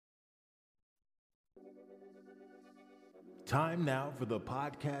Time now for the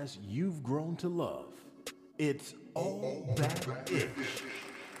podcast you've grown to love. It's All That Ish.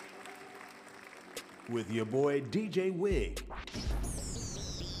 With your boy DJ Wig.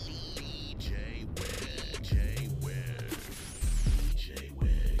 DJ Wig. DJ Wig. DJ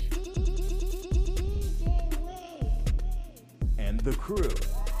Wig. DJ Wig. And the crew.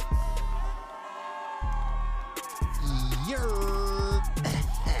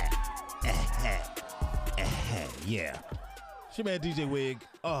 Yeah. It's your man DJ Wig.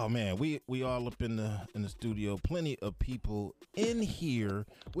 Oh man, we all up in the studio. Plenty of people in here,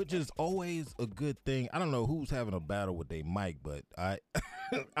 which is always a good thing. I don't know who's having a battle with their mic, but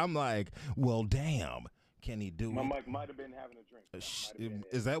I'm like, well, damn, can he do My it? mic might have been having a drink.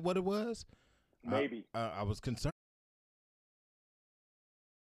 Is that what it was? Maybe. I was concerned.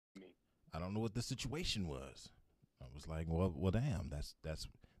 I don't know what the situation was. I was like, well, damn, that's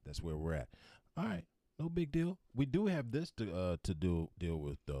where we're at. All right. No big deal. We do have this to deal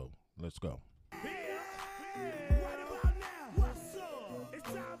with though. Let's go.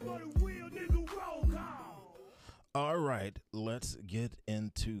 All right, let's get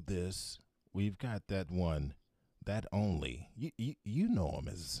into this. We've got that one, that only. You know him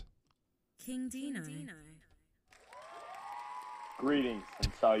as King Dino. Greetings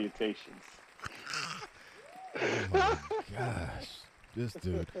and salutations. Oh my gosh, this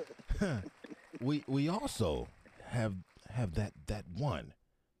dude. We also have that one.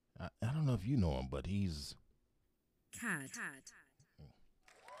 I don't know if you know him, but he's Cad.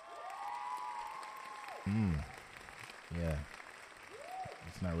 Yeah.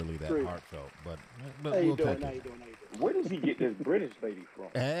 It's not really that True. heartfelt, but How you we'll doing? take How it. you doing? Where does he get this British lady from?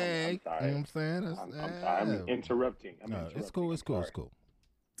 Hey, I'm sorry. you know what I'm saying? I'm sorry. I'm interrupting. It's cool. It's cool.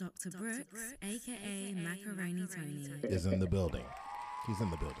 Dr. Brooks, a.k.a. Macaroni Tony. Is in the building. He's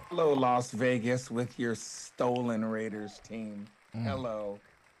in the building. Hello, Las Vegas, with your stolen Raiders team. Hello.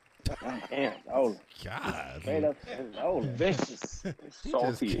 Damn. Oh, God. straight up. Oh, vicious.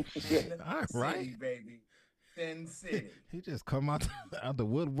 Salty as shit. All City, right. baby. Sin City. He just come out the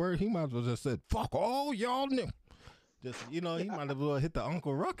woodwork. He might as well just said, fuck all y'all niggas. Just, he might as well hit the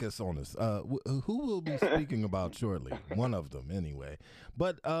Uncle Ruckus on us. Who we'll be speaking about shortly. One of them, anyway.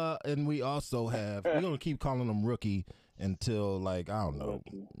 But, and we also have, we're going to keep calling him Rookie until, like, I don't know,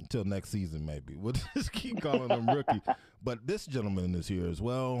 until next season, maybe. We'll just keep calling him Rookie. But this gentleman is here as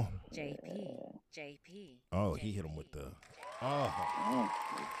well. JP. Oh, he hit him with the,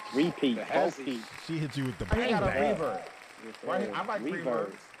 Repeat. she hit you with the I bang got a bang. reverb. Right? I like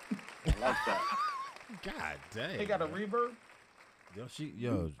reverbs. I like that. God dang. He got a reverb? She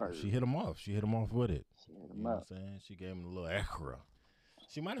hit him off. She hit him off with it. You know what I'm saying? She gave him a little extra.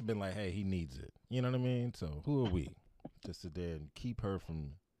 She might have been like, hey, he needs it. You know what I mean? So who are we? Just sit there and keep her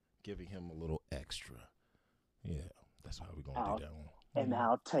from giving him a little extra. Yeah, that's how we're going to do that one. And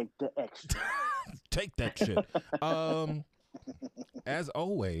I'll take the extra. Take that shit. As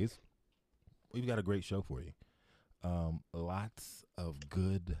always, we've got a great show for you. Lots of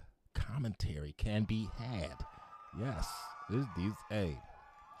good commentary can be had. Yes, this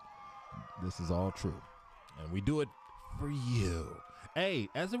is all true, and we do it for you. Hey,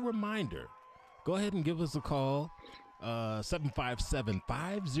 as a reminder, go ahead and give us a call,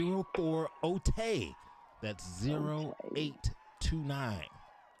 757-504-OTAY. That's 0829.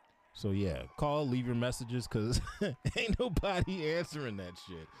 So yeah, call, leave your messages, cause ain't nobody answering that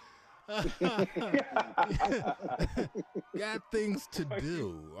shit. Got things to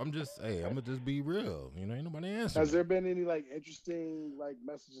do. I'm gonna just be real. Ain't nobody answering. Has there been any interesting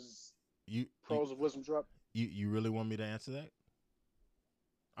messages? Pearls of wisdom drop. You really want me to answer that?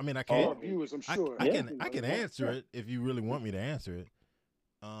 I mean, I All can. viewers, I'm sure. I can answer it if you really want me to answer it.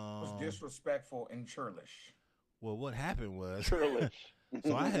 It was disrespectful and churlish. Well, what happened was, Churlish.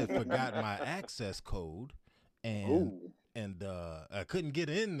 so I had forgotten my access code, and I couldn't get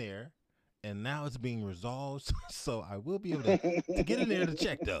in there. And now it's being resolved, so I will be able to get in there to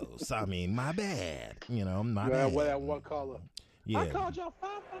check those. I mean, my bad. My bad. Well, that one caller. Yeah. I called y'all 5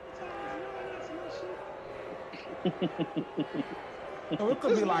 fucking times. You ain't answering that shit. So it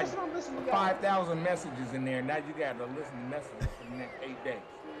could be like Listen to y'all. 5,000 messages in there. Now you got to listen to messages for the next 8 days.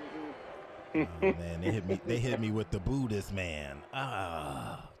 Oh, man, they hit me with the Buddhist man.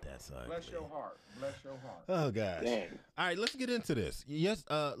 That's ugly. Bless your heart. Bless your heart. Oh gosh. Dang. All right, let's get into this. Yes,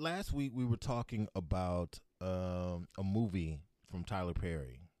 last week we were talking about a movie from Tyler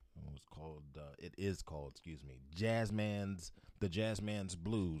Perry. It is called, The Jazzman's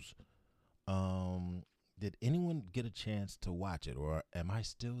Blues. Did anyone get a chance to watch it, or am I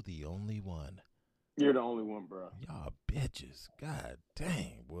still the only one? You're the only one, bro. Y'all bitches. God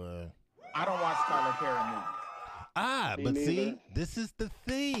dang, boy. I don't watch Tyler Perry movies. Me but see, neither. this is the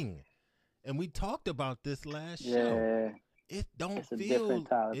thing, and we talked about this last show. Yeah, It don't it's a feel. different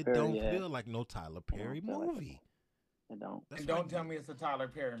Tyler It Perry. don't Yeah, feel like no Tyler it don't Perry feel like movie. it don't. That's And don't like, tell me it's a Tyler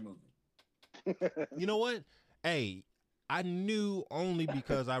Perry movie. you know what? Hey, I knew only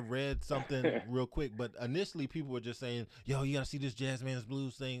because I read something real quick, but initially people were just saying, "Yo, you gotta see this Jazz Man's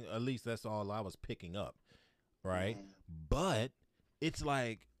Blues thing." At least that's all I was picking up, right? But it's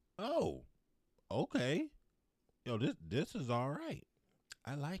like, oh, okay, yo, this is all right.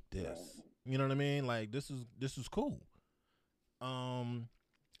 I like this. You know what I mean? Like this is cool. And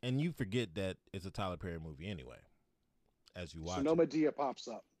you forget that it's a Tyler Perry movie anyway, as you watch So it. no Medea pops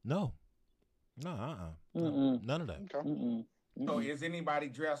up. No, Mm-mm. none of that. Okay. Mm-mm. So Mm-mm. is anybody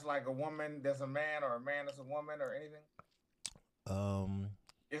dressed like a woman that's a man or a man that's a woman or anything?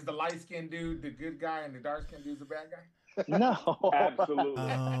 Is the light skinned dude the good guy and the dark skinned dude's the bad guy? No, Absolutely.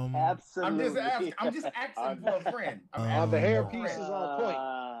 absolutely. I'm just asking for a friend. I'm the asking hair for a piece friend. is on point.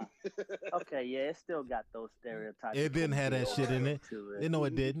 Okay, yeah, it still got those stereotypes. It didn't have that shit in it. To You know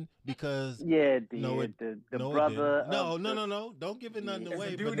it didn't because Yeah, it did. No, it- the no, it brother. didn't. No, of no, the- no, no. Don't give it nothing It's the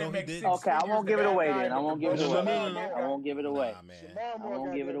away. dude But that no, he makes did. six Okay, I figures, won't the give it bad away guy then. I with won't the give it bush away. league. I won't give it away. Nah, man. I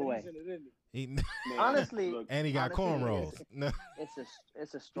won't give it away. He, Man, Honestly, look, and he got Honestly, cornrows. No,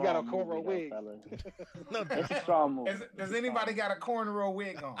 it's a You strong got a movie, cornrow though, wig. fella. no, It's a strong movie. Does anybody got a cornrow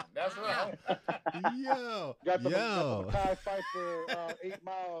wig on? That's right. yo, Got the yo. Mackay Pfeiffer 8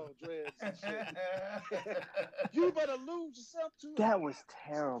 Mile dreads and shit. You better lose yourself too. That was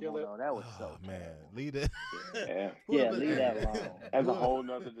terrible, Kill it. though. That was Oh so man, terrible. leave it. yeah. Yeah, leave that alone. That's a Whoever- whole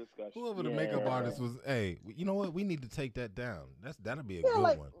nother discussion. Whoever the Yeah. makeup artist was, hey, you know what? We need to take that down. That'll be a Yeah, good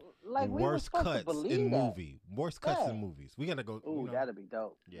like, one. like we were Worst supposed to cuts believe in that. movie. Worst cuts in Yeah. movies. We gotta go. Ooh, you know, that'd be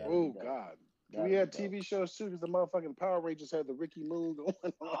dope. Yeah. That'd Oh be dope. God. That'd We had be dope. TV shows too, because the motherfucking Power Rangers had the Ricky Moon going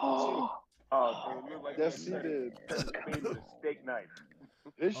on. Oh, Oh, dude, it looked like Yes, they he did. turned Spade with a steak knife.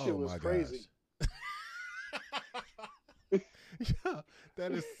 This shit Oh was my crazy. gosh. Yeah,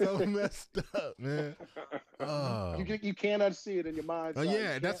 that is so messed up, man. Oh, You cannot see it in your mind. oh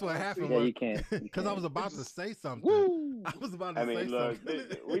yeah, that's what happened. yeah, you can't. Because I was about to say something. Woo! I was about to I say mean, look,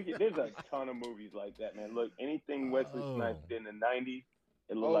 something. there's a ton of movies like that, man. Look, anything Wesley Oh. Snipes did in the 90s,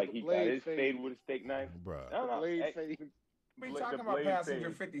 it looked Oh, like the he got blade his fade. fade with a steak knife. Bruh. No, no, Blade hey, fade. We The talking about blade Passenger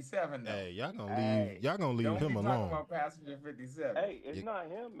fade. 57 though. Hey, y'all gonna Hey, leave Don't him be talking alone. about Passenger 57. hey, it's You- not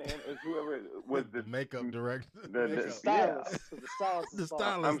him, man. It's whoever was the makeup director. the The Makeup. stylist. The stylist. The is fault.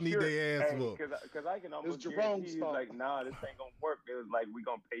 stylists I'm need sure, their ass whooped. because I can almost Jerome's guarantee he's fault. like, nah, this ain't gonna work. It was like, we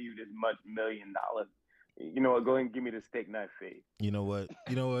gonna pay you this much $1 million. You know what? Go ahead and give me the steak knife fade. You know what?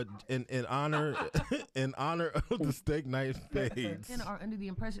 In honor of the steak knife fades. Men are under the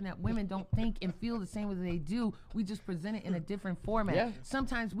impression that women don't think and feel the same way they do. We just present it in a different format. Yeah.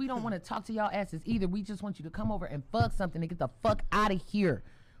 Sometimes we don't want to talk to y'all asses either. We just want you to come over and fuck something and get the fuck out of here.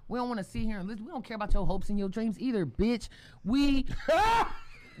 We don't want to sit here and listen. We don't care about your hopes and your dreams either, bitch. We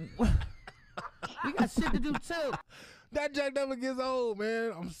got shit to do too. That Jack never gets old,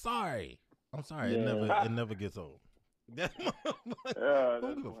 man. I'm sorry. Yeah. It never gets old. That motherfucker. That's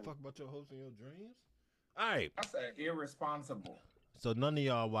Don't give a funny. fuck about your hopes and your dreams. All right. That's irresponsible. So none of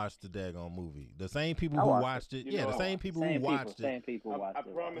y'all watched the daggone movie. The same people I who watched watched it. You Yeah, know, the same people Same who watched it. Same people watched I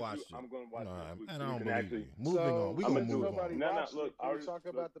it. promise Watched you, it. I'm going to watch No, it. and I don't can believe actually, you. Moving on. We I'm gonna gonna move do on. Nobody No, no, watched look, it. Can we I- talk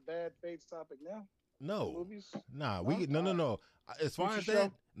look. about the bad fates topic now? No. Movies? Nah, we No? no. As far Future as that,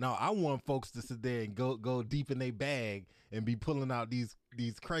 show? no, I want folks to sit there and go deep in their bag and be pulling out these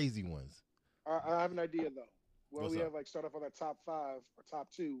crazy ones. I have an idea though. Well, What's we up? have like start off on that top 5 or top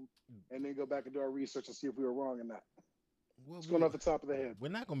 2, and then go back and do our research and see if we were wrong in that. Well, It's going off the top of the head. We're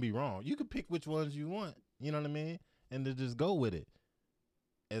not gonna be wrong. You can pick which ones you want. You know what I mean, and to just go with it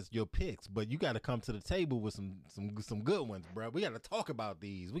as your picks. But you got to come to the table with some good ones, bro. We got to talk about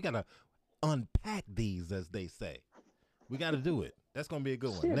these. We got to unpack these, as they say. We got to do it. That's gonna be a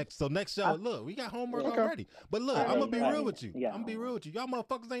good one. Shit. Next show. Look, we got homework Okay. already. But look, All I'm gonna right, be all real right. with you. You got I'm gonna be homework. real with you. Y'all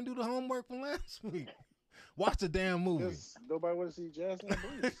motherfuckers ain't do the homework from last week. Watch the damn movie. Because nobody want to see Jasmine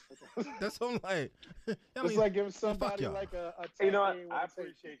Blues. That's what I'm like. Y'all It's need- like giving fuck somebody y'all. like a You know what? tattoo I with a tape.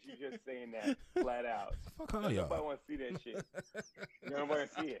 appreciate you just saying that flat out. fuck all y'all. Nobody want to see that shit. Nobody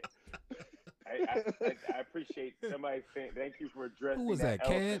want to see it. I appreciate somebody saying thank you for addressing Who was that,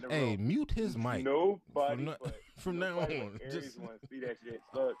 elephant Cad? in the Hey, room. mute his mic. Nobody From but from now nobody on, but Aries just- want to see that shit.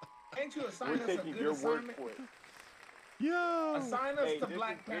 Look, Ain't you we're assigning us a taking good your word assignment? for it. Yo. Assign us Hey, to this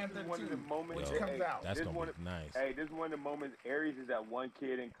Black is- this is Panther one of 2, the moments- which Yo, comes out. That's This gonna one- be nice. Hey, this is one of the moments. Aries is that one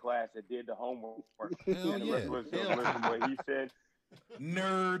kid in class that did the homework. Hell And yeah. listen to Hell what he said.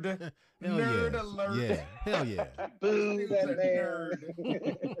 Nerd. Hell Nerd yeah. alert. Yeah. Hell yeah. Boo He's that a man.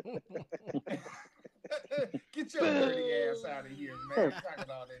 nerd. Get your dirty ass out of here, man.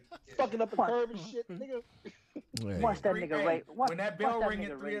 Talking all that shit. Fucking up the curb and shit, nigga. Watch that nigga right. When that bell ring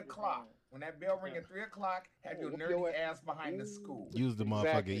at 3 o'clock, have your Whoop nerdy your ass behind the school. Use the motherfucker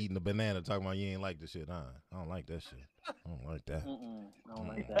Exactly. eating the banana talking about you ain't like the shit, huh? I don't like that shit. I don't like that. I don't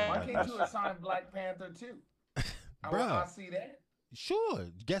like Why that. can't you assign Black Panther too? I see that. Sure.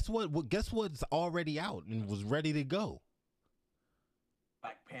 Guess what? Guess what's already out and was ready to go?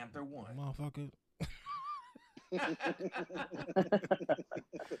 Black Panther 1. Motherfucker.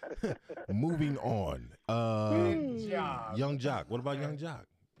 Moving on. Young Jock. What about Young Jock?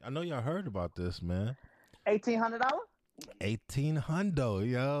 I know y'all heard about this, man. $1,800. 1,800,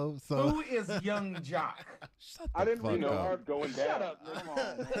 yo. So Who is Young Jock? shut the I didn't fuck read up. hard going Shut down. up, Come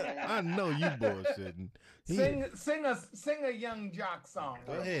on, man. I know you bullshitting. He- Sing a Young Jock song.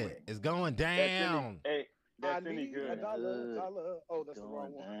 Go real ahead. quick. It's going down. Hey, I that's any need a good. dollar. Oh, that's the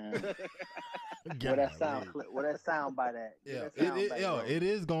wrong one. Where that sound? Where that sound by that? Yeah, Where that sound by that? it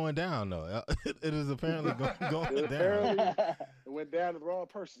is going down though. It is apparently going down. Apparently, it went down to the wrong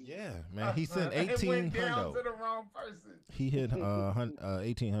person. Yeah, man. He sent It went down 1,800. to the wrong person. He hit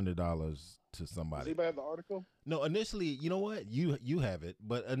 $1,800 to Does somebody. anybody have the article? No, initially, you know what? You have it,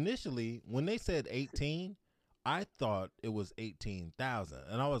 but initially when they said 18, I thought it was 18,000,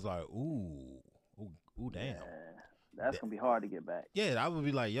 and I was like, ooh, damn. Yeah, that's gonna be hard to get back. Yeah, I would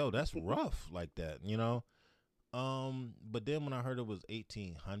be like, yo, that's rough like that, you know. But then when I heard it was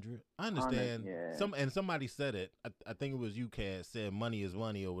 1,800, I understand. Yeah. Somebody said it. I think it was you, Cass, said money is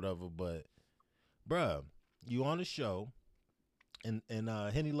money or whatever. But, bruh, you on the show, and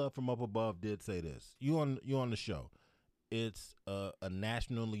Henny Love from Up Above did say this. You on the show. It's a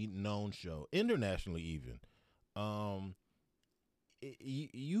nationally known show, internationally even.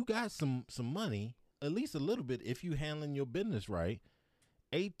 You got some money, at least a little bit, if you handling your business right.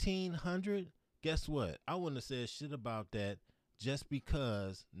 1,800. Guess what? I wouldn't have said shit about that just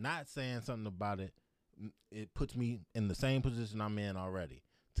because not saying something about it, it puts me in the same position I'm in already.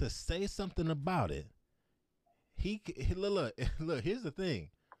 To say something about it, he look. Here's the thing.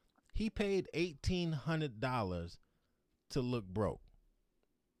 He paid $1,800 to look broke.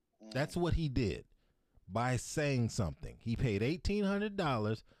 That's what he did by saying something. He paid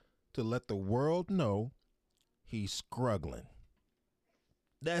 $1,800 to let the world know he's struggling.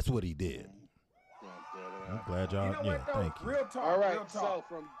 That's what he did. I'm glad y'all. You know Yeah, what, though? thank you. Real talk. All right, Real so talk.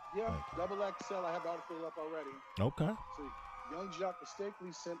 from Thank Double XL, I have the article up already. Okay. So, Young Jock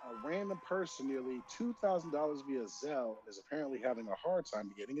mistakenly sent a random person nearly $2,000 via Zelle and is apparently having a hard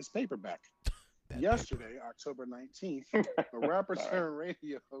time getting his paper back. Yesterday, October 19th, the rapper turned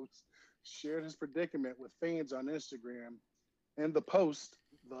radio host shared his predicament with fans on Instagram. In the post,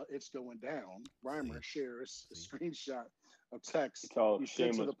 the It's Going Down, Rhymer shares a screenshot of text he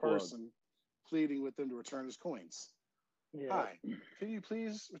sent to the person pleading with them to return his coins. Yeah. Hi, can you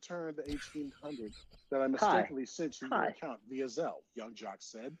please return the 1,800 that I mistakenly sent to your account via Zelle? Young Jock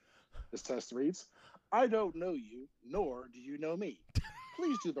said. This text reads, I don't know you, nor do you know me.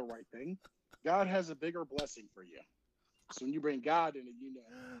 Please do the right thing. God has a bigger blessing for you. So when you bring God in it, you know.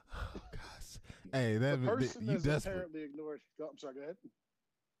 Oh, gosh. Hey, The person you has desperate. apparently ignored. I'm sorry, go ahead.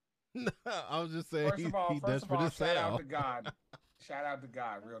 I was just saying First of all, desperate as shout out hell. to God. Shout out to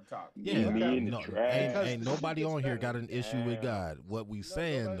God. Real talk. Yeah, Me in the no, trash. ain't nobody Because on here it's got an issue with Damn. God. What we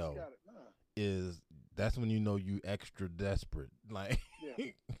saying nobody's though got it. Nah. is that's when you know you extra desperate. Like,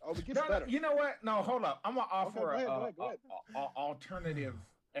 Yeah. Oh, it gets No, better. you know what? No, hold up. I'm gonna offer go ahead. a alternative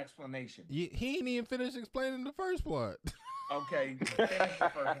explanation. he ain't even finished explaining the first part. Okay, finish the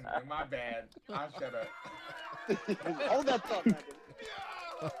first one. My bad. I'll shut up. Hold that thought, man.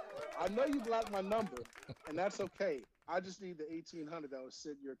 I know you blocked my number, and that's okay. I just need the 1,800 that was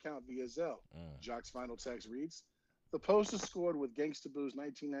sent in your account via Zelle. Jock's final text reads, the post is scored with Gangsta Boo's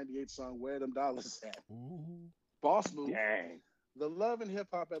 1998 song, Where Them Dollars At. Boss Move, Dang. the Love and Hip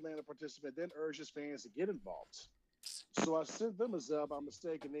Hop Atlanta participant, then urged his fans to get involved. So I sent them a Zelle by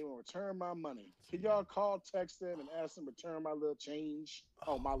mistake, and they will return my money. Can y'all call, text them, and ask them to return my little change?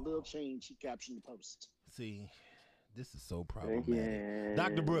 Oh, my little change, he captioned the post. See, this is so problematic. Yeah.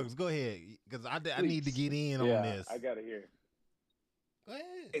 Dr. Brooks, go ahead, because I need to get in on this. I gotta hear. Go ahead.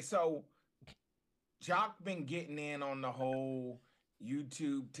 Hey, so Jock been getting in on the whole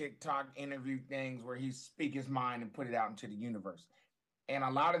YouTube, TikTok interview things where he speak his mind and put it out into the universe. And a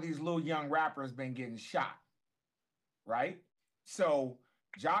lot of these little young rappers been getting shot, right? So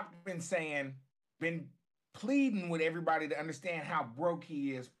Jock been pleading with everybody to understand how broke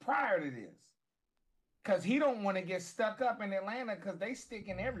he is prior to this. Because he don't want to get stuck up in Atlanta because they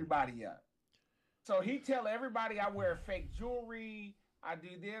sticking everybody up. So he tell everybody I wear fake jewelry, I do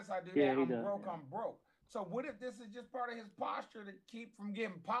this, I do Yeah, that, he I'm does, broke, yeah. I'm broke. So what if this is just part of his posture to keep from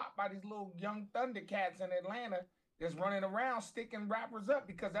getting popped by these little young Thundercats in Atlanta that's running around sticking rappers up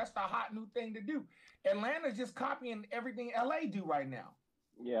because that's the hot new thing to do. Atlanta's just copying everything LA do right now.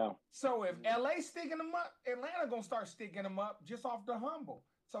 Yeah. So if LA sticking them up, Atlanta gonna start sticking them up just off the humble.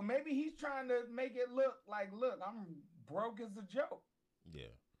 So maybe he's trying to make it look like, look, I'm broke as a joke.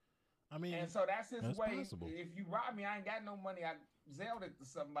 Yeah. I mean, and so that's his way. Possible. If you rob me, I ain't got no money. I zelled it to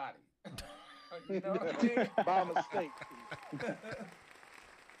somebody. You know what I mean? By mistake.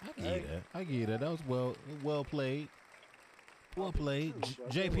 I get that. That was well played. Well played.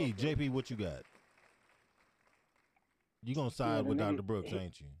 JP, what you got? You gonna side with Dr. Brooks,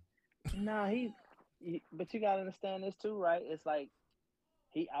 ain't you? Nah, but you gotta understand this too, right? It's like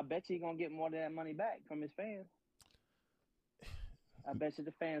I bet you he gonna get more of that money back from his fans. I bet you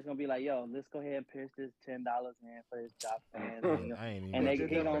the fans gonna be like, "Yo, let's go ahead and pitch this $10 in for his Jock fans," and he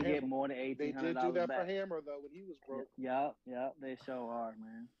gonna get more than $1,800 back. They did do that for Hammer though when he was broke. Yup, they sure are,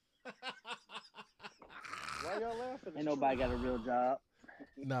 man. Why y'all laughing? Ain't nobody got a real job.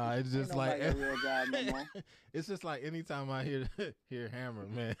 Nah, it's just like a real job no more. It's just like anytime I hear Hammer,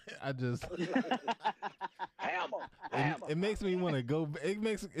 man, I just Hammer. It makes me want to go.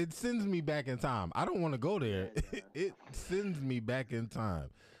 It sends me back in time. I don't want to go there. It sends me back in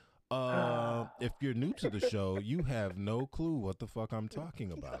time. If you're new to the show, you have no clue what the fuck I'm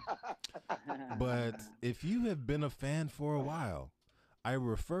talking about. But if you have been a fan for a while, I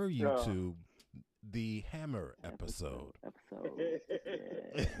refer you to the Hammer episode. Yeah.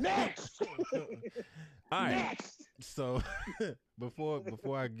 Next. All right. Next. So before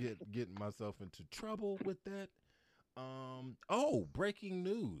I get myself into trouble with that, breaking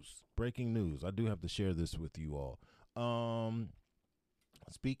news. I do have to share this with you all.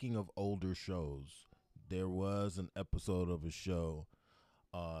 Speaking of older shows, there was an episode of a show.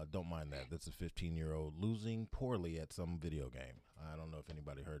 Don't mind that. That's a 15-year-old losing poorly at some video game. I don't know if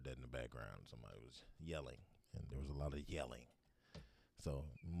anybody heard that in the background. Somebody was yelling, and there was a lot of yelling. So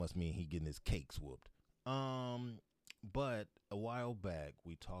it must mean he getting his cakes whooped. But a while back,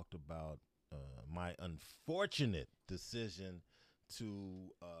 we talked about my unfortunate decision to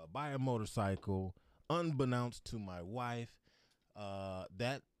buy a motorcycle, unbeknownst to my wife.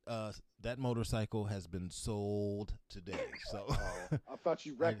 That motorcycle has been sold today. So I thought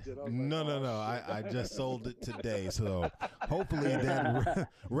you wrecked it. No. I just sold it today. So hopefully that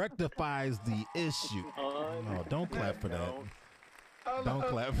rectifies the issue. No, don't clap for that. Don't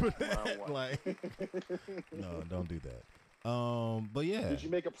clap for that. No, don't do that. But yeah. Did you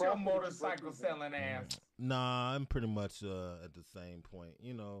make a profit? Your motorcycle selling ass. Nah, I'm pretty much at the same point,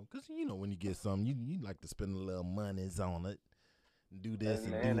 because when you get something, you like to spend a little monies on it. Do this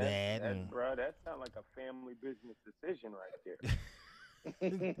and do that. Bro, that sounds like a family business decision right there.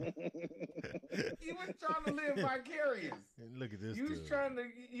 You was trying to live vicarious. Look at this. You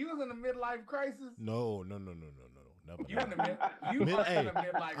was in a midlife crisis. No. Never. You in a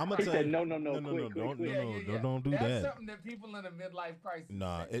midlife I'm crisis. gonna tell you, no, don't do that. That's something that people in a midlife crisis.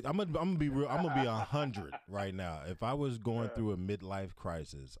 Nah, I'm gonna be real. I'm gonna be 100 right now. If I was going through a midlife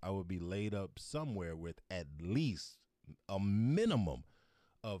crisis, I would be laid up somewhere with at least a minimum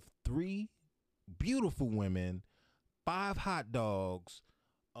of 3 beautiful women, 5 hot dogs,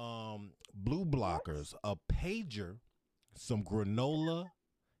 blue blockers, a pager, some granola,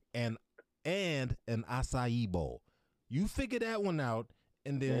 and an acai bowl. You figure that one out,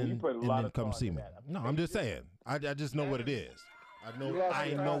 and then come see me. No, I'm just saying. I just know what it is. I know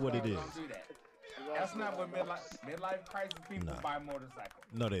what it is. That's not what midlife crisis people buy motorcycles.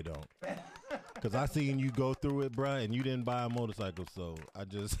 No, they don't. Because I seen you go through it, bruh, and you didn't buy a motorcycle, so I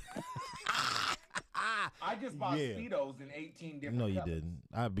just... I just bought Speedos in 18 different No, you colors. Didn't.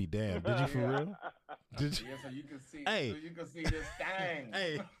 I'd be damned. Did you for real? Did you? Yeah, so you can see. Hey. So you can see this thing.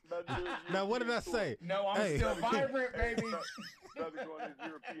 Hey. Now, what did I say? No, I'm still vibrant, baby. Brother going his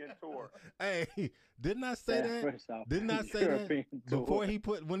European tour. Hey, didn't I say that? Didn't I say that before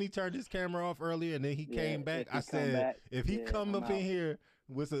when he turned his camera off earlier and then he came back? I said, if he come up in here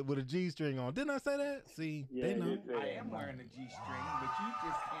with a G-string on, didn't I say that? See, they know. I am wearing a G-string, but you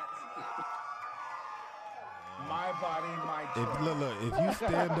just can't see it. My body, my choice. Look, if you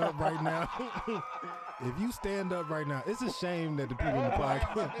stand up right now, it's a shame that the people in the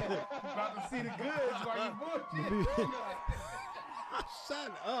podcast about to see the goods while you bullshit.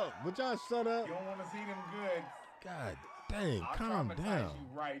 Shut up. Would y'all shut up? You don't want to see them goods. God dang, I'll calm traumatize down. You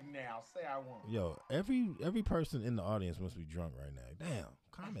right now. Say I won't. Yo, every person in the audience must be drunk right now. Damn,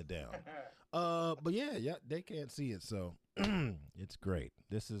 calm it down. But yeah, they can't see it, so it's great.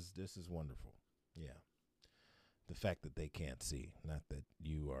 This is wonderful. Yeah. The fact that they can't see, not that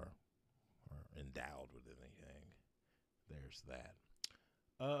you are in endowed with anything. There's that.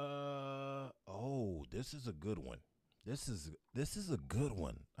 Oh, this is a good one. This is a good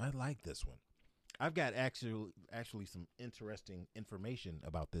one. I like this one. I've got actually some interesting information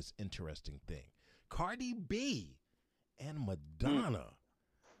about this interesting thing. Cardi B and Madonna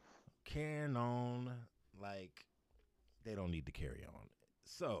carrying on like they don't need to carry on.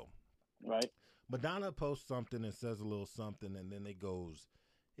 So, Right. Madonna posts something and says a little something, and then it goes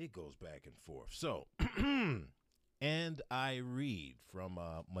back and forth. So, and I read from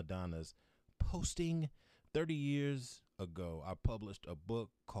Madonna's posting 30 years ago. I published a book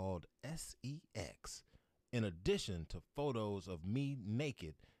called SEX. In addition to photos of me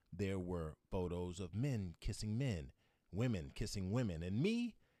naked, there were photos of men kissing men, women kissing women, and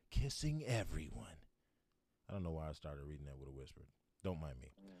me kissing everyone. I don't know why I started reading that with a whisper. Don't mind me.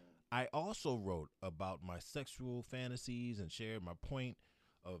 I also wrote about my sexual fantasies and shared my point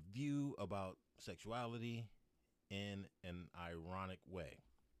of view about sexuality in an ironic way.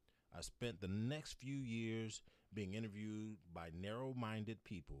 I spent the next few years being interviewed by narrow-minded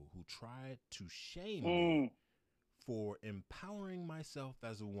people who tried to shame me for empowering myself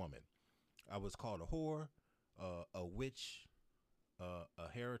as a woman. I was called a whore, a witch, a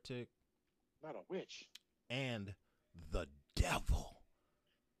heretic. Not a witch. And the devil.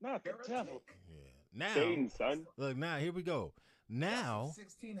 Not the devil. Yeah. Now, Satan, son. Look, now here we go. Now,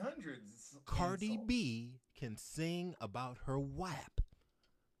 1600s. Cardi B can sing about her WAP.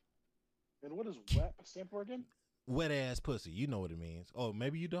 And what is WAP stand for again? Wet ass pussy. You know what it means. Oh,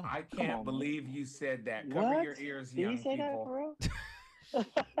 maybe you don't. I can't believe you said that. Cover What? your ears, Did young he say that people. for real?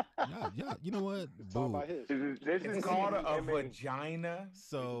 Yeah, you know what? Talk Boo. about his. This It's is called a TVMA. vagina.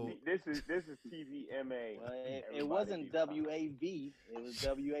 So This is TVMA. Well, it Everybody wasn't be fine. WAV. It was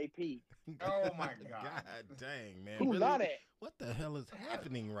WAP. Oh my God. God dang, man. Who Really? not it? What the hell is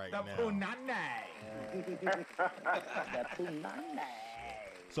happening right The now? punani. That punani.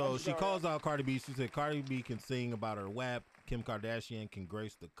 So she calls out Cardi B. She said Cardi B can sing about her WAP. Kim Kardashian can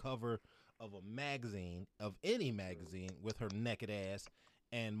grace the cover of a magazine, of any magazine, with her naked ass.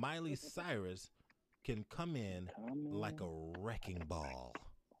 And Miley Cyrus can come in like a wrecking ball.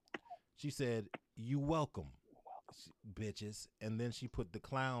 She said, "You welcome, bitches." And then she put the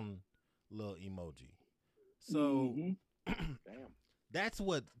clown little emoji. So Damn. that's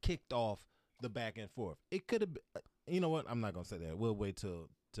what kicked off the back and forth. It could have been, you know what? I'm not going to say that. We'll wait till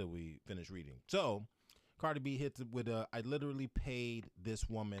we finish reading. So Cardi B hits it with I literally paid this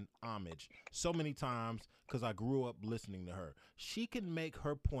woman homage so many times because I grew up listening to her. She can make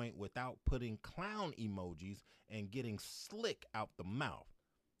her point without putting clown emojis and getting slick out the mouth.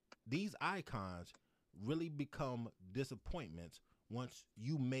 These icons really become disappointments once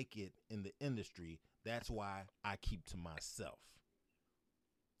you make it in the industry. That's why I keep to myself.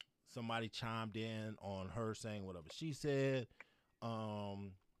 Somebody chimed in on her saying whatever she said.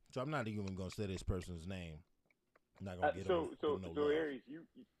 So I'm not even gonna say this person's name. I'm not gonna get So no love. Aries,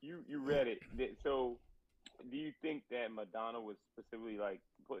 you read it. So do you think that Madonna was specifically like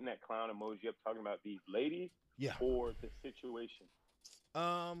putting that clown emoji up, talking about these ladies, Yeah. or the situation?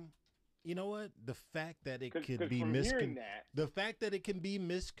 You know what? The fact that it 'Cause could be from hearing that, the fact that it can be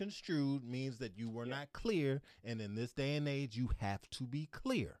misconstrued means that you were not clear, and in this day and age, you have to be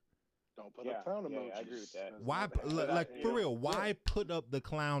clear. Don't put up clown emojis. I agree with that. That's Why, not- like for real? Why put up the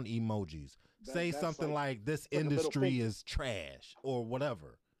clown emojis? Say that's something like "this like a middle industry finger. is trash" or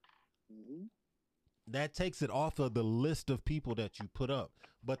whatever. Mhm. That takes it off of the list of people that you put up.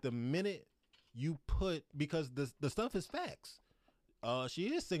 But the minute you put, because the stuff is facts.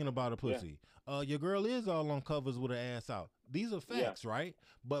 She is singing about a pussy. Your girl is all on covers with her ass out. These are facts, right?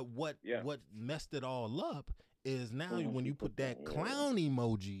 But what messed it all up is now when you put that clown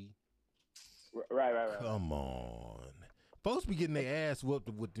emoji. Right. Come on. Folks be getting their ass whooped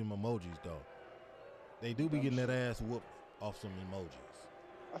with them emojis, though. They do be getting that ass whooped off some emojis.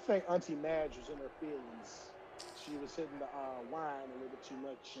 I think Auntie Madge was in her feelings. She was hitting the wine a little bit too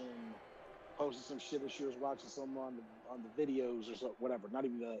much and posted some shit that she was watching some on the videos or something, whatever. Not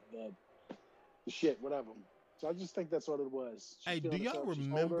even the shit, whatever. So I just think that's what it was. She's Hey, do feeling y'all herself. She's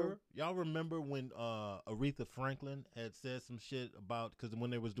remember? older. Y'all remember when Aretha Franklin had said some shit about, because when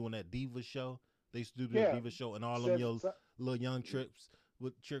they was doing that Diva show, they used to do the Diva show, and all them little young tricks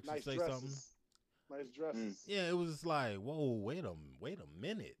would Nice say dresses. something. Nice dresses. Yeah, it was just like, whoa, wait a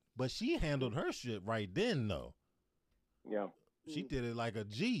minute. But she handled her shit right then, though. Yeah. She did it like a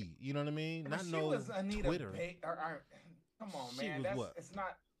G. You know what I mean? Not She no was Anita Twitter. Come on, She man. was That's what? It's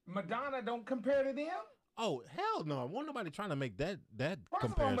not. Madonna don't compare to them. Oh hell no! Won't nobody trying to make that First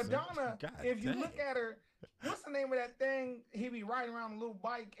comparison. of all, Madonna, God if you dang. look at her, What's the name of that thing? He be riding around a little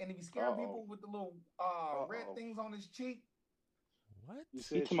bike and he be scaring people with the little red things on his cheek. What? You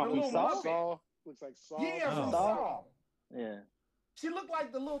said talking she about looks from like Saw? Saw. Looks like Saw. Yeah, from Oh. Saw. Yeah. She looked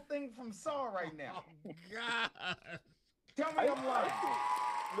like the little thing from Saw right now. Oh, God. Tell me I'm lying.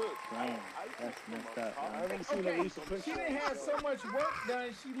 Look, Damn, that's messed up. I Man. haven't seen Okay, a recent picture. she didn't have so much work done.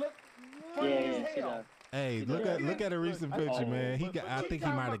 She looked Yeah, funny yeah, as she hell. does. Hey, She look does. at look at a recent Look, picture, man. He but- got, but I look, think he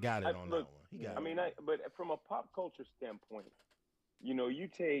might have got it on that look, one. He got I it. mean, but from a pop culture standpoint, you know, you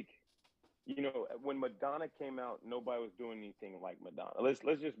take, you know, when Madonna came out, nobody was doing anything like Madonna. Let's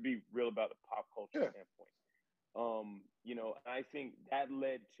just be real about the pop culture standpoint. You know, I think that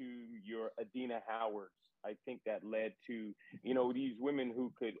led to your Adina Howards. I think that led to, you know, these women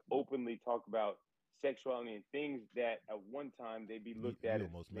who could openly talk about sexuality and things that at one time they'd be looked at He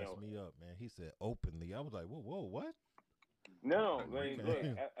as, almost you know, messed me up, man. He said openly. I was like, whoa, what? no, like, Okay.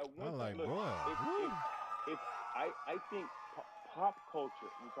 look, at one I'm time, like, look, boy. if I think pop culture,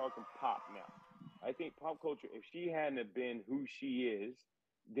 we're talking pop now. I think pop culture, if she hadn't have been who she is,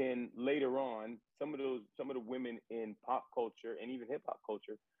 then later on, some of the women in pop culture and even hip hop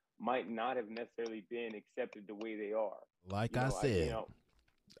culture might not have necessarily been accepted the way they are. Like You I know, said,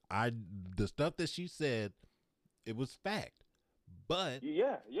 the stuff that she said, it was fact. But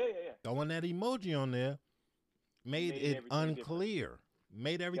yeah. throwing that emoji on there made it everything unclear.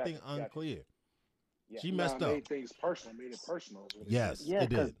 Made everything Gotcha. unclear. Yeah. She messed up. Made things personal. Made it personal. Is what it Yes, did. Yeah, it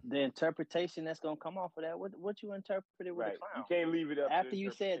because did. the interpretation that's gonna come off of that, what you interpreted with Right. a clown? You can't leave it up After to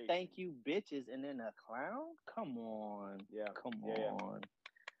you said interpretation. thank you, bitches, and then a clown? Come on. Yeah. Come Yeah. on.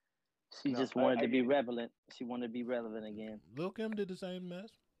 She No, just I wanted to be get it. relevant. She wanted to be relevant again. Lil Kim did the same mess.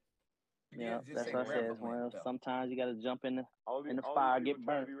 Yeah, just that's say what I said. relevant, Well, though. sometimes you gotta jump in the All these fire, people get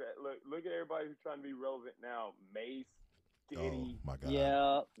trying to burnt. look at everybody who's trying to be relevant now. Mace, Diddy. Oh my God.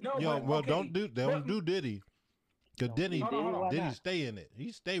 Yeah. No, Yo, but, well, okay, don't do Diddy. Cause Don't Diddy, do Hold on, hold on. Diddy not? stay in it.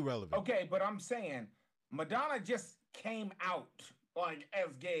 He stay relevant. Okay, but I'm saying Madonna just came out like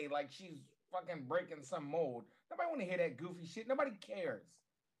as gay, like she's fucking breaking some mold. Nobody want to hear that goofy shit. Nobody cares.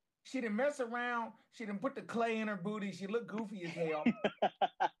 She didn't mess around. She didn't put the clay in her booty. She looked goofy as hell.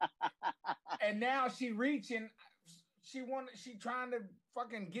 And now she reaching. She trying to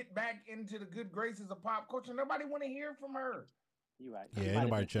fucking get back into the good graces of pop culture. Nobody want to hear from her. You're right. Yeah, She ain't might have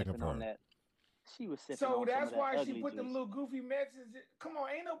nobody been checking sipping for on her. that. She was sipping So on that's some of why that she ugly put them juice. little goofy messages. Come on,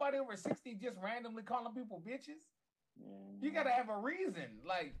 ain't nobody over 60 just randomly calling people bitches. You gotta have a reason.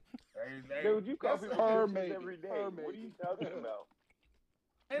 Like, Dude, you call people her bitches maybe. every day. Her What are you maybe. talking about?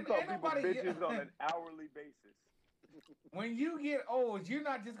 You and call ain't people nobody bitches on an hourly basis. When you get old, you're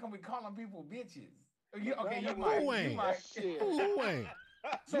not just gonna be calling people bitches. You Who might. ain't? You might. Who ain't?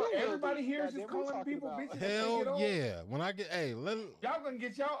 So You will everybody be. here is Goddamn, just we calling talking people about- bitches. as they Hell get old? yeah. When I get, Y'all gonna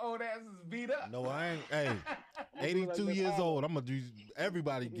get y'all old asses beat up. no, I ain't. Hey, You do 82 like years Miss old. I'm gonna do.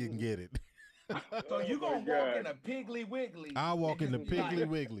 Everybody can get it. So you Oh my gonna walk God. in a Piggly Wiggly. I'll walk in and the just be like, Piggly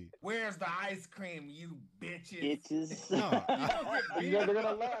Wiggly. Where's the ice cream, you bitches? Bitches. No, You gonna get beat They're up.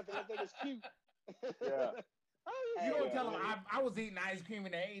 gonna laugh. They're gonna think it's cute. Yeah. You gonna Yeah. tell them I was eating ice cream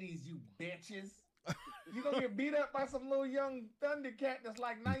in the 80s, you bitches. You gonna get beat up by some little young Thundercat that's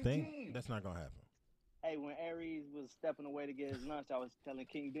like you 19. think that's not gonna happen? Hey, when Aries was stepping away to get his lunch, I was telling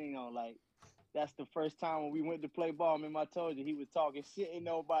King Dingo, like, that's the first time when we went to play ball. Remember I told you he was talking shit and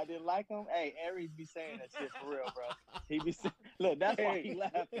nobody didn't like him? Hey, Aries be saying that shit for real, bro. He be saying, look, that's why he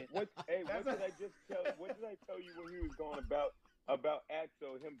laughing. What did I tell you when he was going about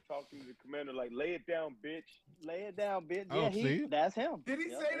Axel, him talking to the commander, like, lay it down, bitch. Lay it down, bitch. Oh, Yeah, see? that's him. Did he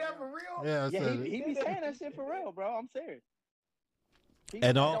Yep. say that for real? Yeah, I Yeah, said it. he be saying that shit for real, bro. I'm serious. In People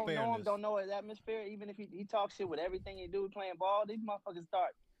all that don't know fairness- him, don't know his atmosphere. Even if he talks shit with everything he do playing ball, these motherfuckers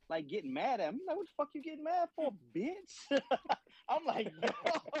start like getting mad at him. I'm like, what the fuck you getting mad for, bitch? I'm like, yo.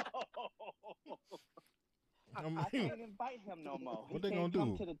 I can't invite him no more. What they gonna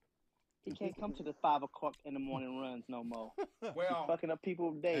do? He can't come to the 5 o'clock in the morning runs no more. Well, Fucking up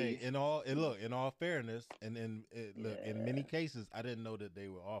people's Hey, days. in all fairness, and in many cases, I didn't know that they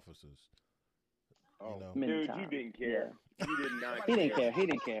were officers. Oh. You know, Many Dude, times. you didn't care. Yeah. You did not He didn't care. He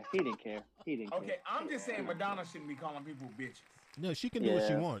didn't care. He didn't care. He didn't okay, care. I'm just saying Madonna shouldn't be calling people bitches. no, she can do what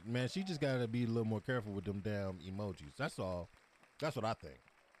she Yeah. wants, man. She just gotta be a little more careful with them damn emojis. That's all. That's what I think.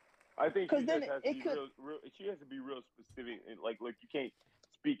 I think she 'Cause just then has to it be could- real. She has to be real specific. And like, look, you can't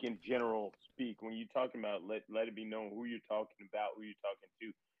speak in general speak when you're talking about. Let it be known who you're talking about, who you're talking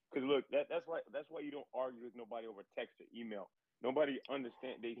to. Because look, that's why you don't argue with nobody over text or email. Nobody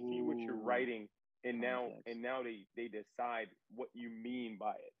understand. They see what you're Ooh. writing, and now Context. they decide what you mean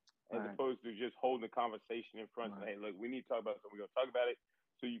by it, as Right. opposed to just holding the conversation in front. Right. Hey, look, we need to talk about something. We're gonna talk about it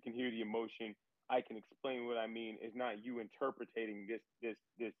so you can hear the emotion. I can explain what I mean. It's not you interpreting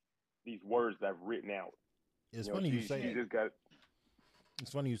these words that I've written out. It's funny you say she that. just got.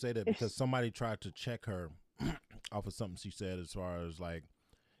 It's funny you say that because somebody tried to check her off of something she said as far as like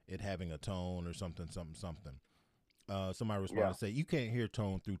it having a tone or something. Somebody responded and said, you can't hear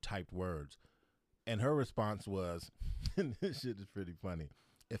tone through typed words. And her response was, and this shit is pretty funny.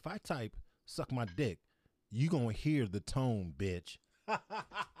 If I type suck my dick, you gonna hear the tone, bitch.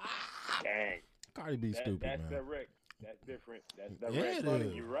 Dang. Cardi B stupid, that's man. That's direct. That's different. That's Yeah, direct. it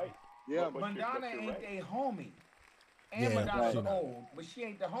is. You're right. Yeah, but Madonna you're ain't right. a homie. And Yeah, Madonna's right. old, but she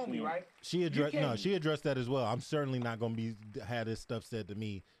ain't the homie, right? She addressed that as well. I'm certainly not gonna have this stuff said to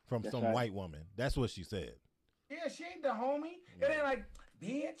me from some white woman. That's what she said. Yeah, she ain't the homie. Yeah. It ain't like,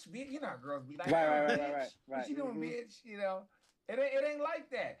 bitch. You know how girls be like, Right. What you doing, bitch? You know, it ain't like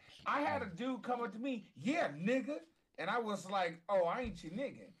that. I had a dude come up to me, yeah, nigga. And I was like, oh, I ain't your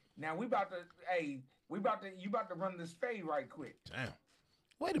nigga. Now you about to run this fade right quick. Damn.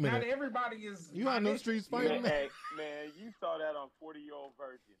 Wait a minute. Not everybody is. You on those streets fighting? Hey, man, you saw that on 40-Year-Old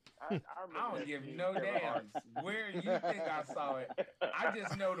Virgin. I remember. I don't give no damn where you think I saw it. I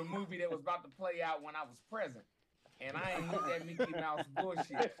just know the movie that was about to play out when I was present. And I ain't with that Mickey Mouse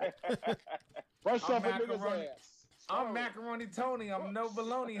bullshit. Brush off a nigga's ass. I'm Macaroni Tony. I'm no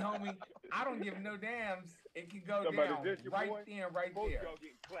baloney, homie. I don't give no dams. It can go down right then, right Both there. y'all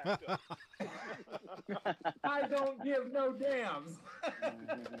getting clapped up. I don't give no dams. I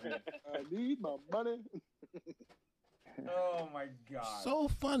need my money. Oh my God. So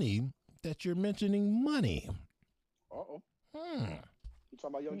funny that you're mentioning money. Uh-oh. You talking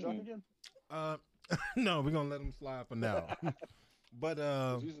about Young Jock again? No, we're gonna let him slide for now. But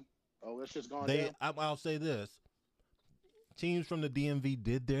that shit's gone down. I'll say this. Teams from the DMV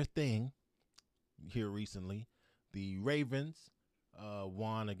did their thing here recently. The Ravens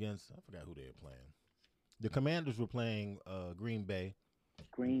won against, I forgot who they were playing. The Commanders were playing Green Bay.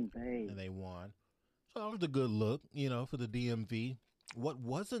 And they won. So that was a good look, for the DMV. What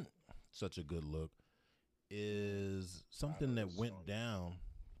wasn't such a good look is something that went down.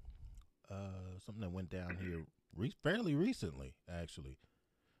 Something that went down here fairly recently, actually.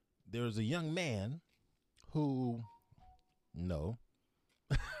 There was a young man who,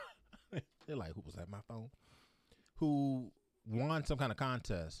 they're like, who was at my phone? Who won some kind of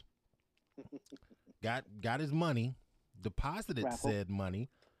contest, got his money, deposited said money,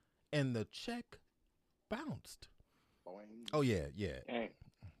 and the check bounced. Oh yeah.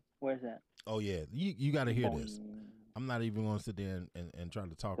 Where's that? Oh yeah, you got to hear this. I'm not even going to sit there and try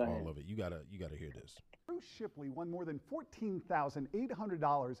to talk all of it. You gotta hear this. Bruce Shipley won more than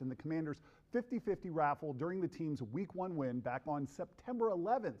 $14,800 in the Commanders' 50-50 raffle during the team's Week 1 win back on September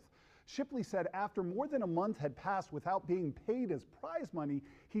 11th. Shipley said after more than a month had passed without being paid as prize money,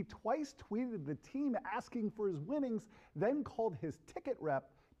 he twice tweeted the team asking for his winnings, then called his ticket rep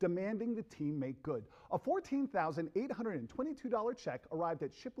demanding the team make good. A $14,822 check arrived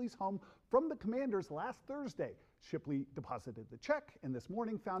at Shipley's home from the Commanders last Thursday. Shipley deposited the check and this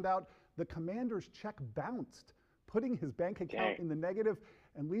morning found out the Commanders' check bounced, putting his bank account in the negative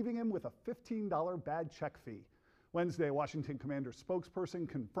and leaving him with a $15 bad check fee. Wednesday, Washington Commanders spokesperson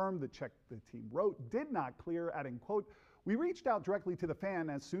confirmed the check the team wrote did not clear, adding, quote, "We reached out directly to the fan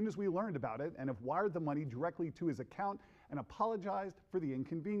as soon as we learned about it and have wired the money directly to his account and apologized for the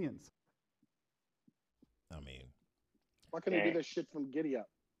inconvenience." I mean, why couldn't they do that shit from Giddy Up?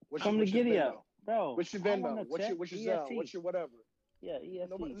 From the Giddy Up, bro. What's your Venmo? What's your Zelle? What's your whatever? Yeah, EFT.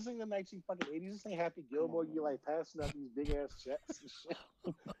 Nobody, this ain't the 1980s. This ain't Happy Gilmore. You're like passing out these big ass checks and shit.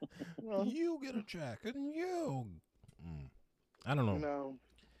 You get a check and you. I don't know.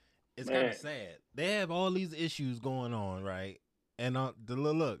 It's Man. kind of sad. They have all these issues going on, right? And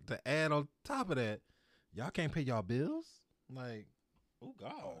look, to add on top of that, y'all can't pay y'all bills? Like, oh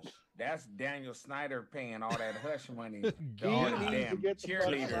gosh. That's Daniel Snyder paying all that hush money to Yeah. all the He needs damn to get the fuck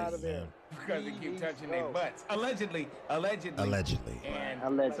cheerleaders out of there. because they keep touching their butts. Allegedly. And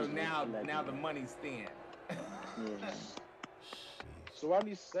so now the money's thin. So why do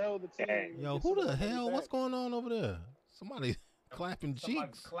you sell the team? Yo, who the hell? What's going on over there? Somebody clapping Somebody's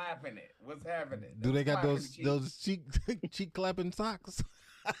cheeks. clapping it. What's happening? Do they got Clapping those cheeks. cheek clapping socks?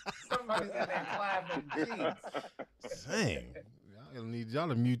 Somebody's in there clapping cheeks. Dang. Y'all need y'all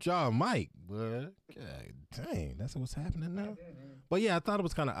to mute y'all mic, but God dang, that's what's happening now. But yeah, I thought it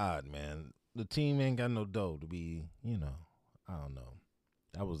was kind of odd, man. The team ain't got no dough to be, I don't know.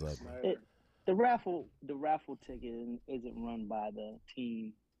 That was ugly. The raffle ticket isn't run by the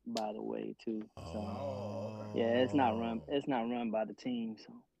team, by the way, too. So yeah, it's not run by the team.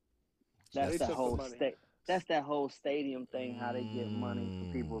 So that's the whole That's that whole stadium thing, how they get money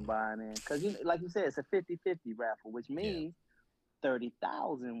for people buying in. Because, like you said, it's a 50-50 raffle, which means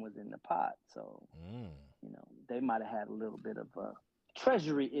 30,000 was in the pot. So, they might have had a little bit of a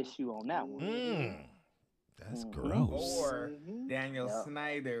treasury issue on that one. That's gross. Or Daniel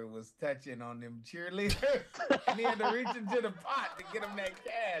Snyder was touching on them cheerleaders, and he had to reach into the pot to get them that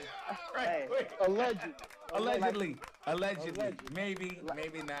cash. Right quick. Allegedly. Maybe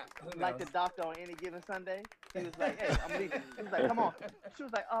not. Who knows? Like the doctor on any given Sunday, he was like, "Hey, I'm leaving." He was like, "Come on." She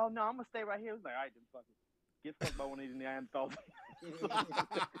was like, "Oh no, I'm gonna stay right here." He was like, "All right, then fuck it. Get fucked by one of these Neanderthals."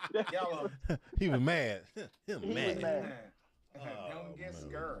 He was mad. He was mad. Don't get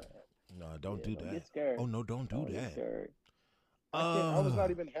scared. No, don't do that. Get scared. Oh no, don't do that. I was not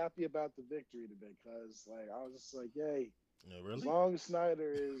even happy about the victory today, cause like I was just like, "Yay!" Really? As long as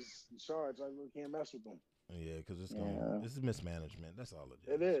Snyder is in charge, I really can't mess with him. Yeah, because this is mismanagement. That's all it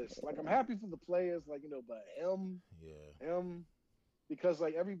is. It is. Like I'm happy for the players, like but him, because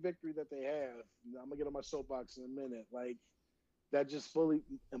like every victory that they have, I'm gonna get on my soapbox in a minute. Like that just fully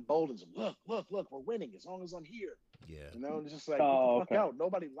emboldens them. Look, we're winning as long as I'm here. Yeah. It's just like get the fuck out.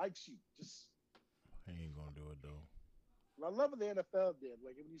 Nobody likes you. Just I ain't gonna do it though. I love what the NFL did.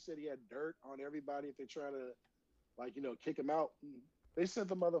 Like when you said he had dirt on everybody, if they try to kick him out, they sent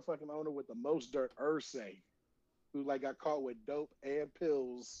the motherfucking owner with the most dirt, Herschel, who got caught with dope and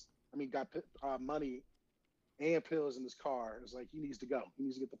pills. I mean, got money and pills in his car. It's like he needs to go. He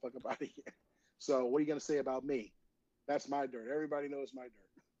needs to get the fuck up out of here. So what are you gonna say about me? That's my dirt. Everybody knows my dirt.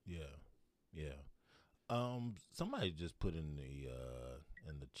 Yeah. Somebody just put in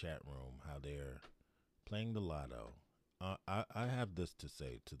the chat room how they're playing the lotto. I have this to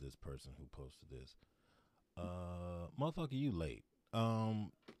say to this person who posted this. Motherfucker, you late. I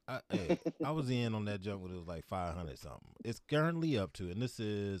was in on that junk when it was like 500 something. It's currently up to, and this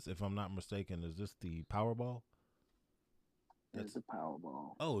is, if I'm not mistaken, is this the Powerball? That's the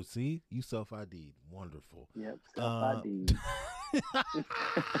Powerball. Oh, see, you self-ID'd. Wonderful. Yep, self-ID'd.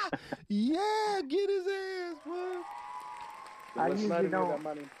 Yeah, get his ass, bro. I usually don't.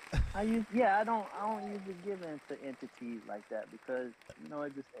 I don't usually give in to entities like that because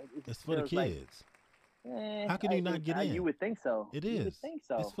it's for the kids. How can you not get in? You would think so. It is. You would think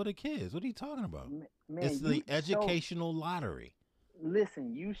so. It's for the kids. What are you talking about? Man, it's the educational lottery.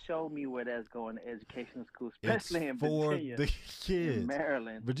 Listen, you showed me where that's going to educational schools, especially in Virginia. For the kids. In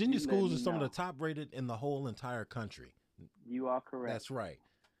Maryland. Virginia schools are some of the top rated in the whole entire country. You are correct. That's right.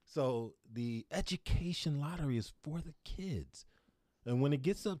 So the education lottery is for the kids. And when it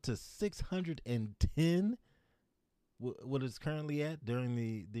gets up to 610, what it's currently at during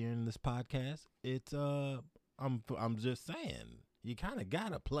this podcast, it's I'm just saying, you kind of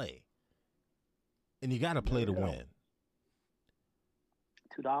gotta play, and you gotta play to win.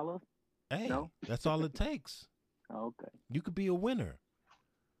 $2? Hey, no? That's all it takes. Okay. You could be a winner.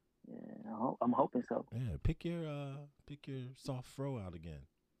 Yeah, I'm hoping so. Yeah, pick your soft fro out again.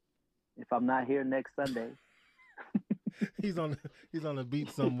 If I'm not here next Sunday. he's on the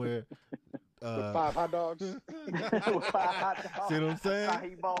beach somewhere. With 5 hot dogs. With 5 hot dogs. See what I'm saying?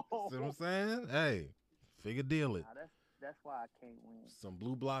 See what I'm saying? Hey, figure deal it. Nah, that's why I can't win. Some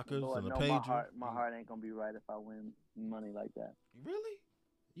blue blockers Lord, and a no, pager. My heart ain't gonna be right if I win money like that. Really?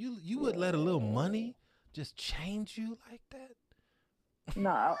 You would let a little money just change you like that? No,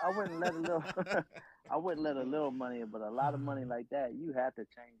 I wouldn't let a little. I wouldn't let a little money, but a lot of money like that, you have to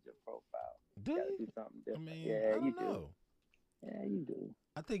change your profile. Do you? Do something different. I mean, yeah, I you don't know. do. Yeah, you do.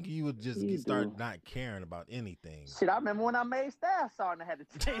 I think you would just start not caring about anything. Shit, I remember when I made Staff Sergeant, I had to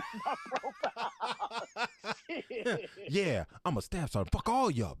change my profile. Shit. Yeah, I'm a staff sergeant. Fuck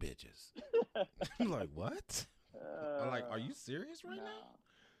all y'all bitches. I'm like, what? I'm like, are you serious right now?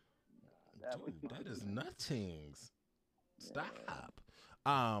 Dude, that is nuttings. Stop.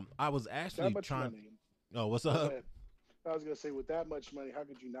 I was actually trying. Money. Oh, what's up? I was gonna say, with that much money, how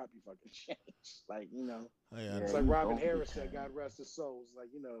could you not be fucking changed? Like, yeah, it's like Robin Harris said, God rest his soul. It's like,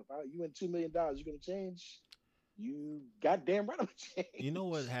 if you win $2 million, you're gonna change. You goddamn right, I'm gonna change. You know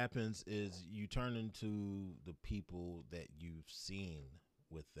what happens is you turn into the people that you've seen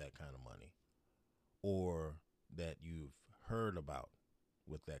with that kind of money, or that you've heard about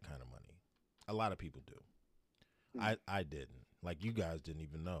with that kind of money. A lot of people do. I didn't. Like, you guys didn't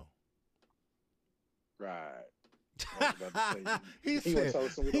even know. Right. He said,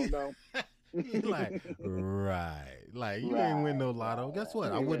 we don't know. He's like, right. Like, you ain't win no lotto. Guess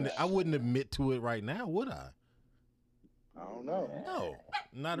what? I wouldn't admit to it right now, would I? I don't know. No,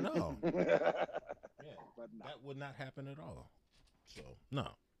 not at all. That would not happen at all. So, no.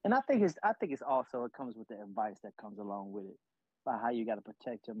 And I think it's also, it comes with the advice that comes along with it. about how you got to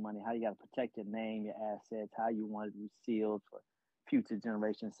protect your money, how you got to protect your name, your assets, how you want it to be sealed for future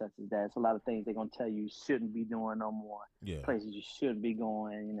generations such as that. It's a lot of things they're gonna tell you shouldn't be doing no more. Yeah. Places you shouldn't be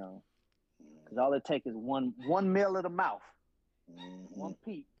going, you know, because all it takes is one meal of the mouth, one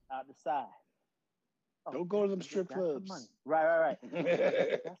peep out the side. Oh, Don't go to them strip got some clubs. money. Right.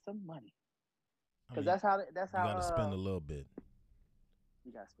 Got some money. Because that's how. You got to spend a little bit.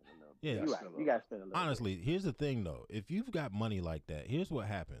 You got to spend a little bit. Yeah. You're right. You got to spend a little Honestly, here's the thing, though. If you've got money like that, here's what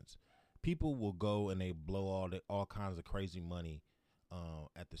happens. People will go and they blow all kinds of crazy money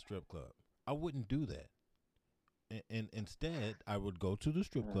at the strip club. I wouldn't do that. And instead, I would go to the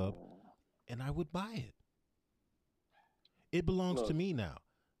strip club and I would buy it. It belongs to me now.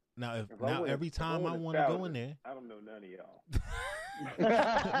 Now, every time I want to go in there, I don't know none of y'all.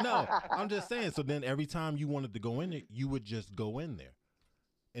 No, I'm just saying. So then, every time you wanted to go in there, you would just go in there.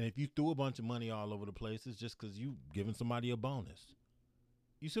 And if you threw a bunch of money all over the place, it's just because you giving somebody a bonus.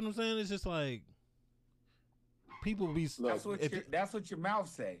 You see what I'm saying? It's just like people be. That's what your mouth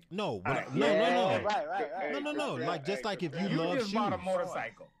say. No, Right. No. Like just like if you You love just shoes. bought a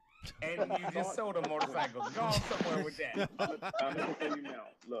motorcycle. And you just sold a motorcycle. Go on somewhere with that. I'm going to tell you now.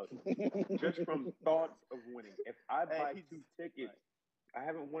 Look, just from thoughts of winning. If I buy 2 tickets, I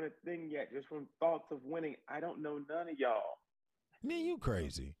haven't won a thing yet. Just from thoughts of winning, I don't know none of y'all. Man, you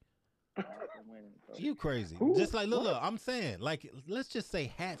crazy. You crazy. Just like, look, I'm saying, like, let's just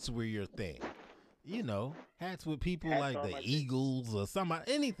say hats were your thing. You know, hats with people Hats like are the my thing. Eagles or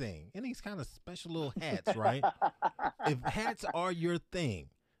somebody, anything. Any kind of special little hats, right? If hats are your thing,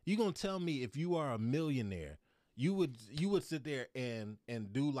 you gonna tell me if you are a millionaire, you would sit there and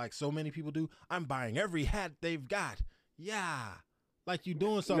do like so many people do. I'm buying every hat they've got. Yeah, like you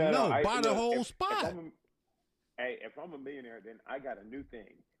doing something. No, buy the whole spot. If I'm a millionaire, then I got a new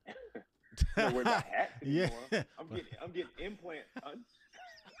thing. No, we're not hats anymore. Yeah. I'm getting implants, son.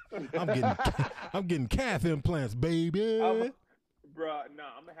 I'm getting calf implants, baby. Bruh,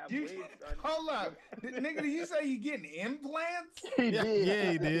 nah, I'm gonna have waves, son. Hold up. Nigga, did you say you getting implants? Yeah,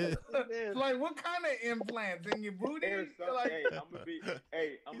 he did. Like, what kind of implants? In your booty? Hey, son, Like,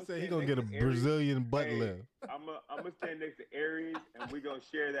 He said he gonna get a Brazilian butt lift. I'm gonna stand next to Aries, and we gonna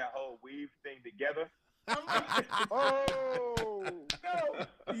share that whole weave thing together. Oh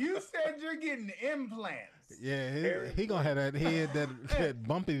no! You said you're getting implants. Yeah, he gonna have that head, that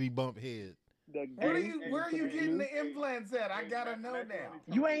bumpity bump head. Where are you getting the implants at? I gotta know now.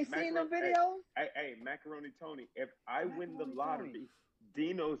 You ain't seen the videos? Hey, Macaroni Tony, if I win the lottery,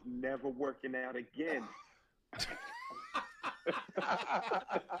 Dino's never working out again.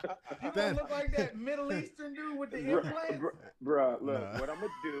 You gonna look like that Middle Eastern dude with the implants? Bruh, look, what I'm gonna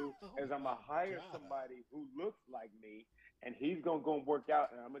do is I'm gonna hire somebody who looks like me, and he's gonna go and work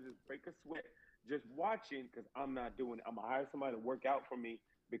out, and I'm gonna just break a sweat just watching, because I'm not doing it. I'm gonna hire somebody to work out for me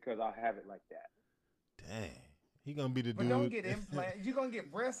because I'll have it like that. Dang, he gonna be the But dude. don't get implants. You gonna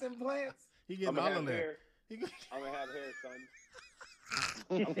get breast implants? He getting all of that. I'm gonna have hair, son.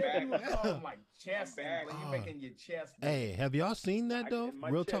 I'm back. Like chest implants. You making your chest. Hey, have y'all seen that though?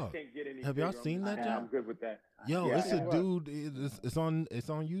 Real talk. Have y'all seen that, John? I'm good with that. Yo, it's a dude. It's on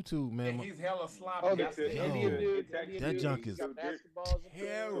YouTube, man. Yeah, he's hella sloppy. Oh, that's the Indian dude. That junk is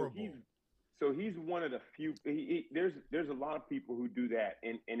terrible. So he's one of the few. There's a lot of people who do that,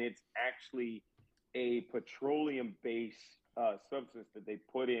 and it's actually a petroleum-based substance that they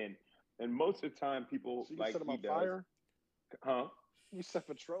put in, and most of the time people So you like set him he on does. fire? Huh? You said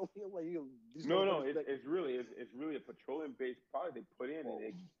petroleum? Like No. It's really a petroleum-based product they put in,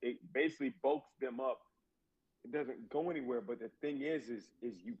 and it basically bulks them up. It doesn't go anywhere. But the thing is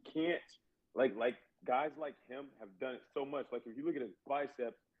you can't like guys like him have done it so much. Like if you look at his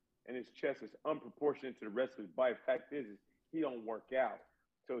biceps and his chest is unproportionate to the rest of his body. Fact is he don't work out,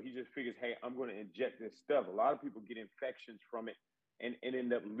 so he just figures, hey, I'm going to inject this stuff. A lot of people get infections from it and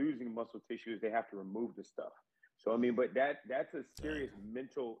end up losing muscle tissue as they have to remove the stuff. So I mean, but that's a serious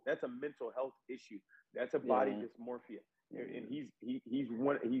mental health issue. That's a body dysmorphia, and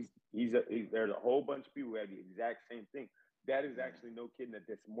there's a whole bunch of people who have the exact same thing. That is actually no kidding, a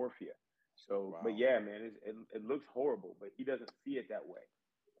dysmorphia. So, but yeah, man, it looks horrible, but he doesn't see it that way.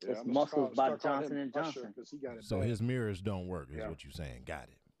 Yeah, it's muscles by Johnson and Johnson. So his mirrors don't work, is what you're saying. Got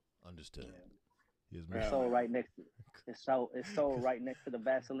it. Understood. His mirrors. It's sold right next to it's sold right next to the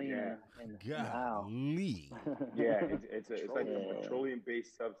Vaseline and the aisle. Yeah, it's like a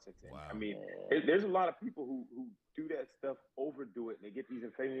petroleum-based substance. Wow. I mean, there's a lot of people who do that stuff, overdo it, and they get these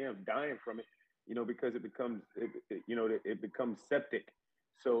infections, and I'm dying from it, because it becomes septic.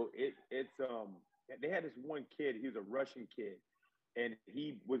 So they had this one kid, he was a Russian kid, and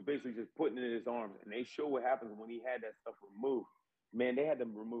he was basically just putting it in his arms. And they show what happens when he had that stuff removed. Man, they had to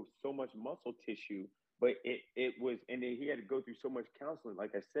remove so much muscle tissue, but it was, and then he had to go through so much counseling.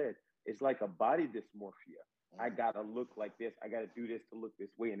 Like I said, it's like a body dysmorphia. I gotta look like this. I gotta do this to look this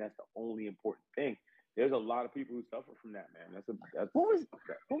way, and that's the only important thing. There's a lot of people who suffer from that, man. What was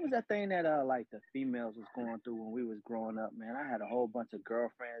that thing that like the females was going through when we was growing up, man? I had a whole bunch of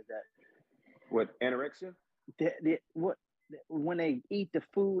girlfriends that what, anorexia? What when they eat the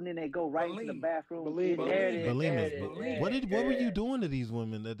food and then they go right into the bathroom. Bulimic. What were you doing to these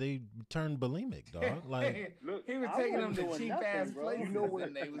women that they turned bulimic, dog? Like, look, he was taking them to cheap ass places. You know where,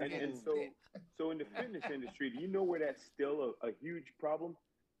 and they was and so in the fitness industry, do you know where that's still a huge problem?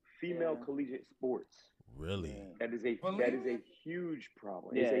 Female collegiate sports. Really? That is a huge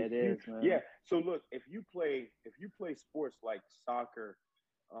problem. Yeah, it is, man. Yeah. So look, if you play sports like soccer,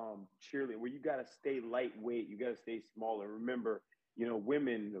 cheerleading, where you gotta stay lightweight, you gotta stay smaller. Remember,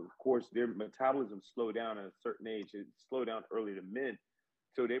 women, of course, their metabolism slow down at a certain age. It slow down earlier than men.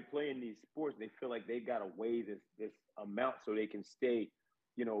 So they're playing these sports. They feel like they gotta weigh this amount so they can stay,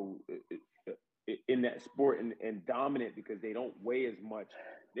 in that sport and dominant because they don't weigh as much.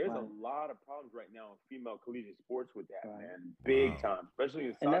 There's a lot of problems right now in female collegiate sports with that, man. Big time, especially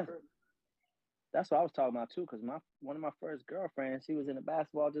in soccer. That's what I was talking about too, because one of my first girlfriends, she was into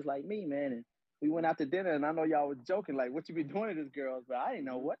basketball just like me, man. And we went out to dinner, and I know y'all was joking, like, what you be doing to this girls? But I didn't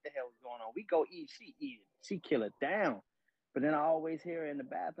know what the hell was going on. We go eat, she eat it. She kill it down. But then I always hear her in the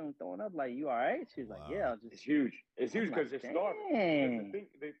bathroom throwing up, like, you all right? She's like, yeah. It's huge. It's huge because they're starving.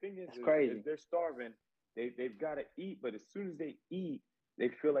 The thing is crazy. They're starving. They've got to eat, but as soon as they eat, they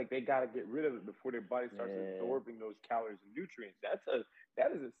feel like they got to get rid of it before their body starts absorbing those calories and nutrients. That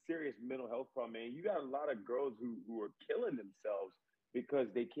is a serious mental health problem, man. You got a lot of girls who are killing themselves because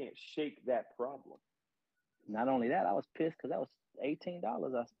they can't shake that problem. Not only that, I was pissed because that was $18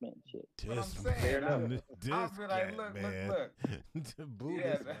 I spent. Shit. What I'm saying, I feel like, look.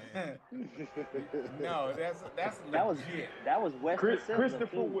 Buddhist, man. No, that's legit. That was Western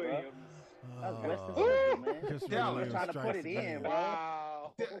Christopher Williams. That was Western Sizzle, man. I'm trying to put it in, bro.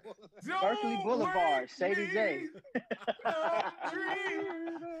 Wow. Berkeley Boulevard, Shady J.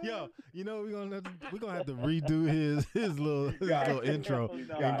 Yo, we're gonna have to redo his little intro.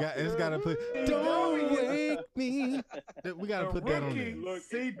 It's gotta put "Don't Wake Me." We gotta put that on there. Look,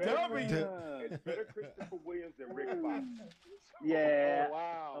 CW. It's better Christopher Williams than Rick Fox. Yeah. Oh,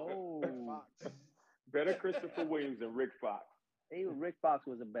 wow. Oh. Better Christopher Williams than Rick Fox. Rick Fox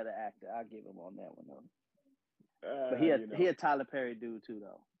was a better actor. I'll give him on that one though. But he a Tyler Perry dude too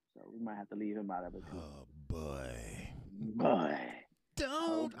though, so we might have to leave him out of it too. Oh boy.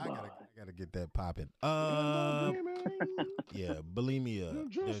 Don't. I gotta get that popping. Yeah, bulimia.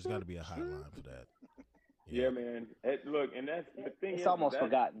 There's got to be a hotline for that. Yeah, man. Look, and that's the thing. It's almost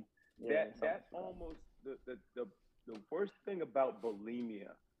forgotten. That's almost the worst thing about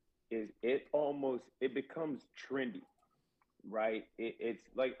bulimia is it becomes trendy. Right, it's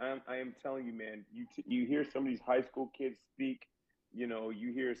like I am telling you, man. You hear some of these high school kids speak,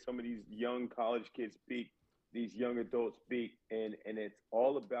 you hear some of these young college kids speak, these young adults speak, and it's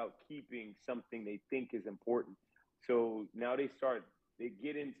all about keeping something they think is important. So now they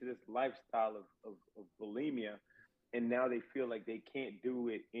get into this lifestyle of bulimia, and now they feel like they can't do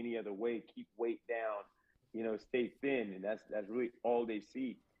it any other way. Keep weight down, stay thin, and that's really all they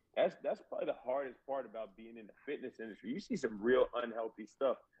see. That's probably the hardest part about being in the fitness industry. You see some real unhealthy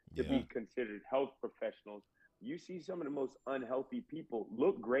stuff to be considered health professionals. You see some of the most unhealthy people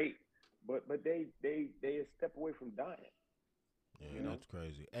look great, but they a step away from dying. Yeah, that's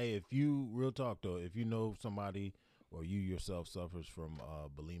crazy. Hey, if you know somebody or you yourself suffers from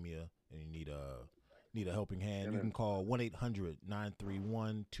bulimia and you need a helping hand, you can call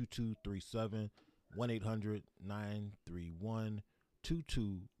 1-800-931-2237,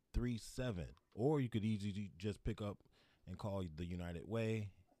 1-800-931-2237. Or you could easily just pick up and call the United Way,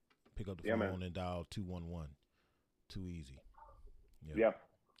 pick up the phone and dial 211. Too easy. Yeah.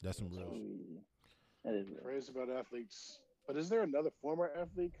 That's some real. That is crazy about athletes. But is there another former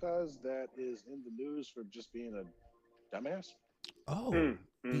athlete, cuz, that is in the news for just being a dumbass? Oh,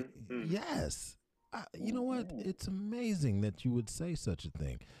 yes. You know what? It's amazing that you would say such a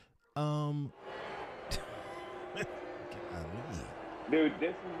thing. Dude,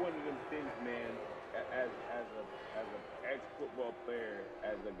 this is one of them things, man. As an ex-football player,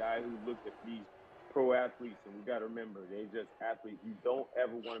 as a guy who looked at these pro athletes, and we got to remember, they're just athletes. You don't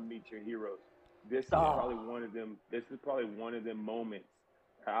ever want to meet your heroes. This is probably one of them. This is probably one of them moments.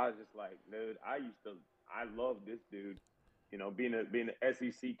 I was just like, dude, I love this dude. Being an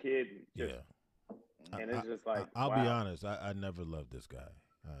SEC kid, just And it's just like, I'll wow. be honest. I never loved this guy.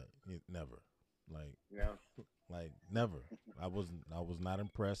 Never. Like, Yeah. like never. I was not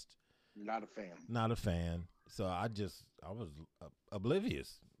impressed. Not a fan. Not a fan. So I was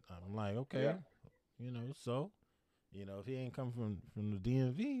oblivious. I'm like, okay, so, if he ain't come from the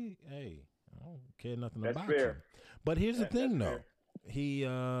DMV, hey, I don't care nothing That's about fair. you. But here's the thing, though. Fair. He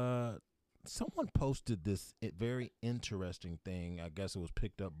someone posted this very interesting thing. I guess it was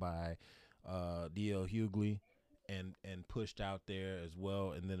picked up by D.L. Hughley and pushed out there as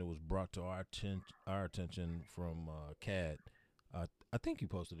well, and then it was brought to our attention from Cad. I think you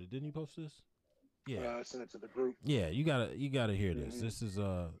posted it. Didn't you post this? Yeah. I sent it to the group. Yeah, you gotta hear this. This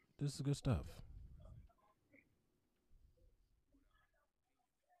is good stuff.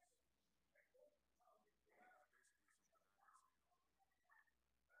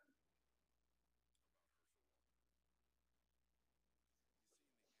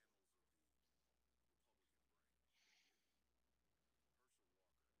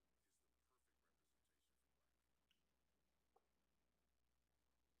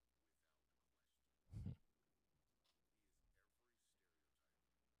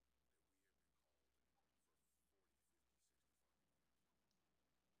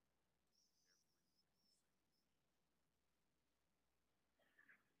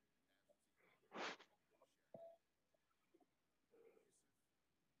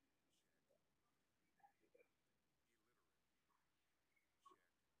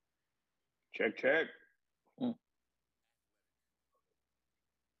 Check. Nope.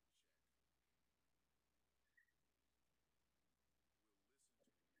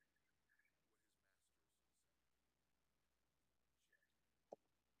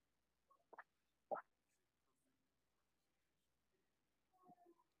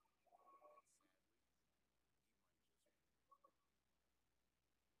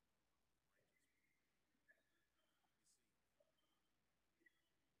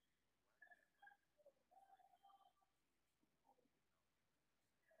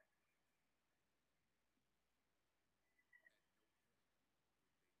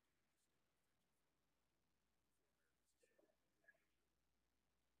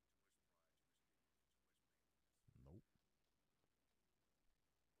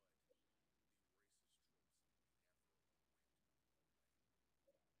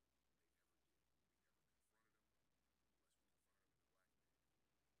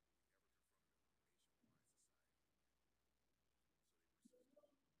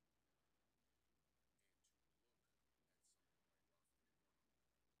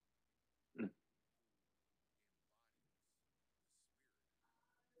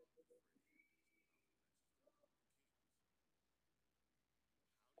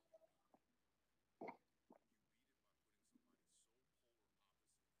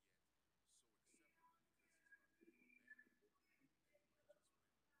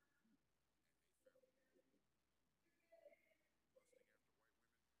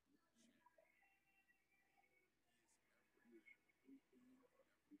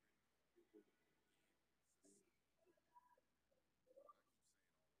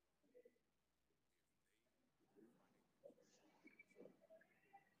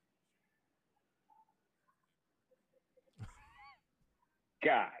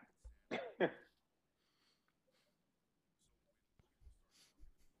 God.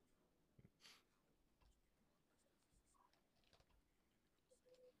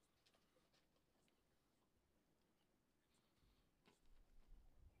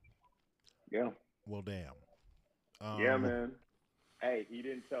 Yeah. Well, damn. Yeah, man. Hey, he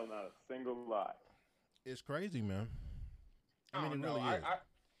didn't tell not a single lie. It's crazy, man. I mean, it know. really is.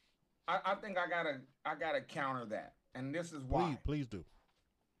 I think I gotta counter that, and this is why. Please do.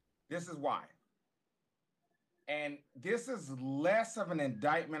 This is why. And this is less of an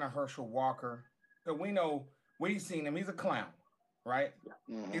indictment of Herschel Walker. Because we know we've seen him. He's a clown, right?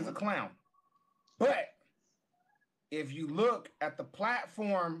 Mm-hmm. He's a clown. But if you look at the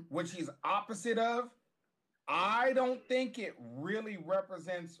platform, which he's opposite of, I don't think it really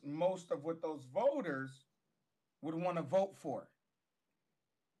represents most of what those voters would want to vote for.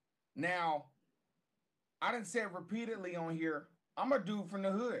 Now, I done said repeatedly on here, I'm a dude from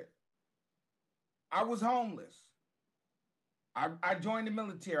the hood. I was homeless. I joined the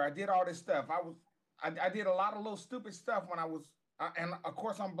military. I did all this stuff. I did a lot of little stupid stuff when I was, and of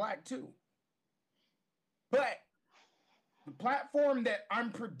course I'm black too. But the platform that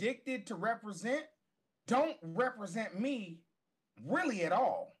I'm predicted to represent don't represent me really at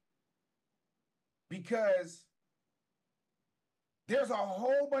all. Because there's a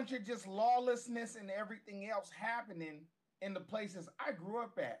whole bunch of just lawlessness and everything else happening in the places I grew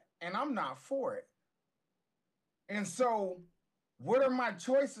up at. And I'm not for it. And so, what are my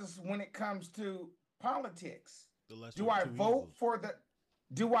choices when it comes to politics? Do I vote for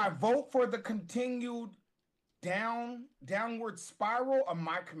the continued downward spiral of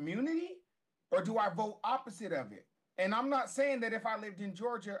my community, or do I vote opposite of it? And I'm not saying that if I lived in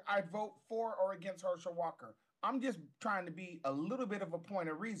Georgia, I'd vote for or against Herschel Walker. I'm just trying to be a little bit of a point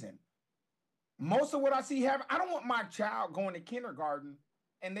of reason. Most of what I see happen, I don't want my child going to kindergarten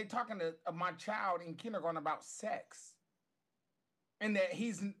and they talking to my child in kindergarten about sex. And that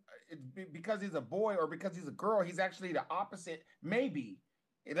he's, because he's a boy or because he's a girl, he's actually the opposite. Maybe.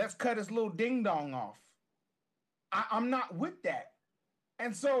 Let's cut his little ding dong off. I'm not with that.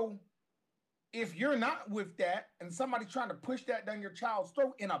 And so if you're not with that and somebody's trying to push that down your child's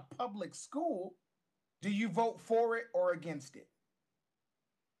throat in a public school, do you vote for it or against it?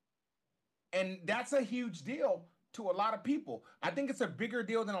 And that's a huge deal to a lot of people. I think it's a bigger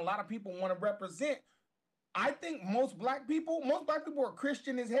deal than a lot of people want to represent. I think most black people are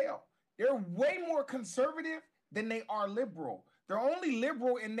Christian as hell. They're way more conservative than they are liberal. They're only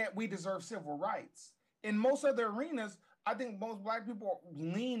liberal in that we deserve civil rights. In most other arenas, I think most black people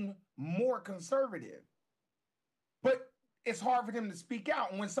lean more conservative. But it's hard for them to speak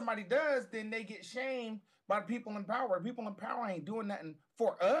out. And when somebody does, then they get shamed by the people in power. The people in power ain't doing nothing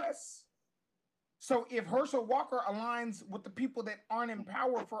for us. So if Herschel Walker aligns with the people that aren't in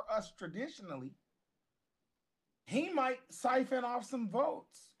power for us traditionally, he might siphon off some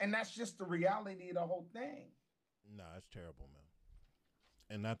votes. And that's just the reality of the whole thing. No, it's terrible, man.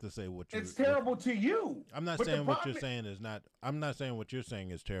 And not to say it's terrible to you. I'm not saying what you're saying is not. I'm not saying what you're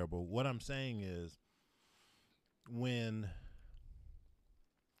saying is terrible. What I'm saying is, when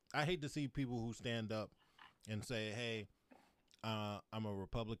I hate to see people who stand up and say, "Hey, I'm a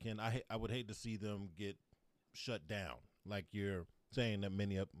Republican." I would hate to see them get shut down, like you're saying that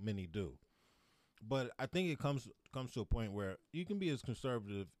many do. But I think it comes to a point where you can be as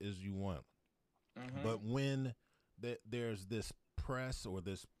conservative as you want, but when there's this press or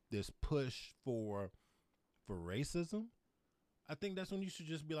this push for racism, I think that's when you should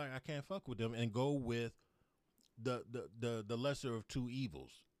just be like, I can't fuck with them, and go with the lesser of two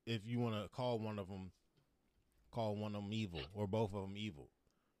evils. If you want to call one of them evil or both of them evil,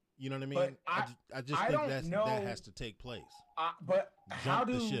 you know what I mean? But I just think that has to take place. But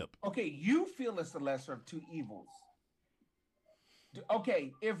Jump the ship. Okay, you feel it's the lesser of two evils.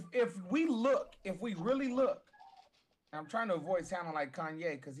 Okay, if we really look, I'm trying to avoid sounding like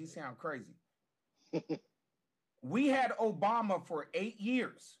Kanye because he sounds crazy. We had Obama for 8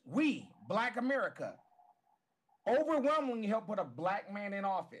 years. We, Black America, overwhelmingly helped put a black man in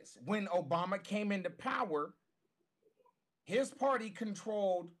office. When Obama came into power, his party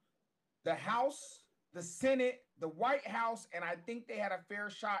controlled the House, the Senate, the White House, and I think they had a fair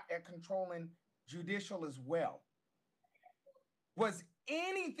shot at controlling judicial as well. Was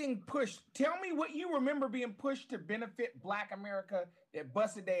anything pushed? Tell me what you remember being pushed to benefit Black America that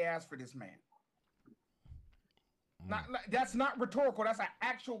busted their ass for this man. That's not rhetorical. That's an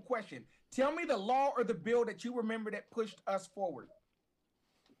actual question. Tell me the law or the bill that you remember that pushed us forward.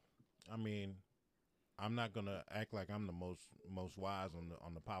 I mean, I'm not gonna act like I'm the most wise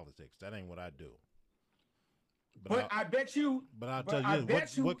on the politics. That ain't what I do. But I bet you. But I'll tell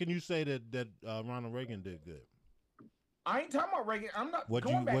you, what can you say that Ronald Reagan did good? I ain't talking about Reagan. I'm not. What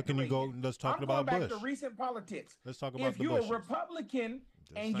can you go? Let's talk about Bush. I'm going back to recent politics. Let's talk about. If you're a Republican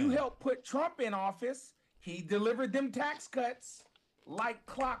and you helped put Trump in office, he delivered them tax cuts like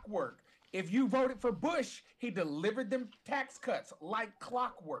clockwork. If you voted for Bush, he delivered them tax cuts like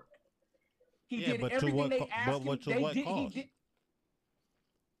clockwork. He did everything they asked him.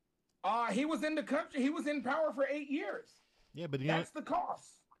 He was in the country. He was in power for 8 years. Yeah, but that's the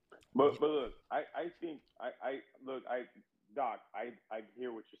cost. But look, I think Doc, I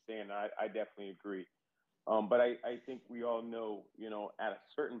hear what you're saying. I definitely agree. But I think we all know, at a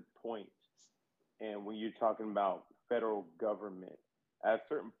certain point, and when you're talking about federal government, at a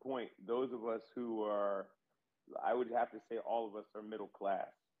certain point, those of us who are, I would have to say, all of us are middle class,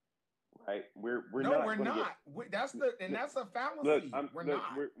 right? We're not. That's a fallacy. Look,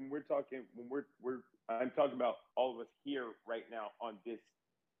 we're talking I'm talking about all of us here right now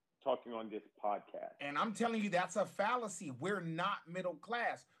talking on this podcast. And I'm telling you, that's a fallacy. We're not middle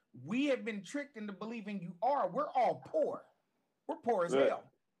class. We have been tricked into believing you are. We're all poor. We're poor as hell.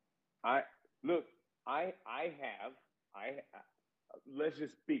 Let's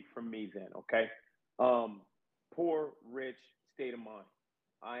just speak from me then, okay? Poor, rich, state of mind.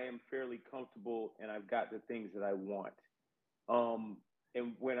 I am fairly comfortable and I've got the things that I want.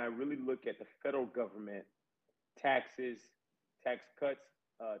 And when I really look at the federal government, taxes, tax cuts,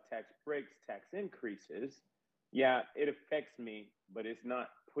 tax breaks, tax increases, Yeah, it affects me, but it's not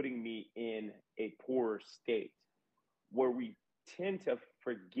putting me in a poorer state. Where we tend to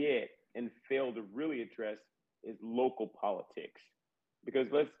forget and fail to really address is local politics. Because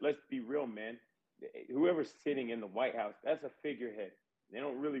let's be real, man. Whoever's sitting in the White House, that's a figurehead. They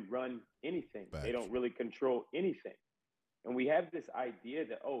don't really run anything. Facts. They don't really control anything. And we have this idea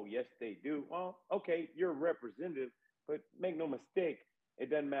that, oh, yes, they do. Well, okay, you're a representative, but make no mistake, it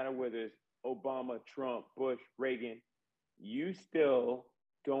doesn't matter whether it's Obama, Trump, Bush, Reagan, you still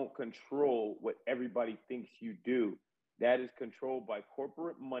don't control what everybody thinks you do. That is controlled by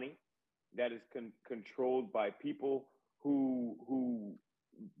corporate money. That is controlled by people who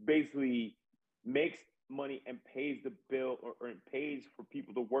basically makes money and pays the bill or pays for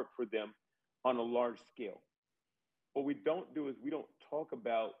people to work for them on a large scale. What we don't do is we don't talk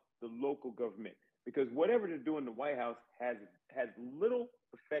about the local government because whatever they're doing in the White House has little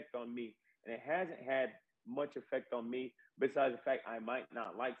effect on me, and it hasn't had much effect on me besides the fact I might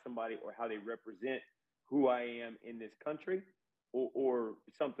not like somebody or how they represent who I am in this country or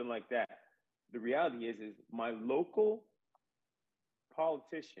something like that. The reality is my local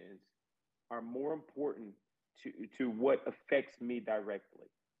politicians are more important to what affects me directly.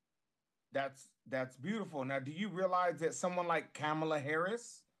 That's beautiful. Now, do you realize that someone like Kamala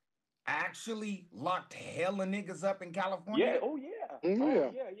Harris actually locked hella niggas up in California? Yeah. Oh yeah. Yeah.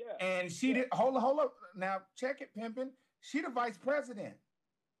 Oh yeah. Yeah. And she did. Hold up. Now check it, pimping. She the vice president.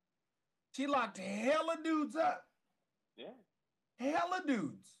 She locked hella dudes up. Yeah. Hella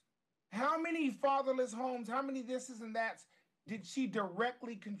dudes. How many fatherless homes? How many thises and that's did she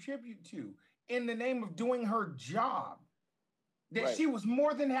directly contribute to in the name of doing her job that Right. she was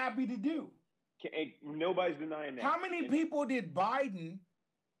more than happy to do? Nobody's denying that. How many people did Biden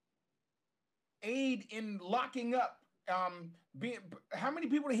aid in locking up? How many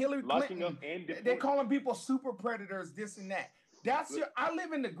people did Hillary Locking Clinton? up and They're deporting. calling people super predators, this and that. I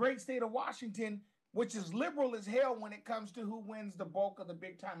live in the great state of Washington, which is liberal as hell when it comes to who wins the bulk of the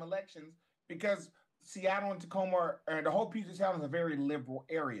big time elections, because Seattle and Tacoma and the whole Puget Sound is a very liberal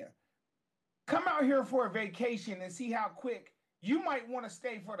area. Come out here for a vacation and see how quick you might want to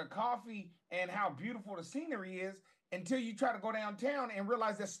stay for the coffee and how beautiful the scenery is until you try to go downtown and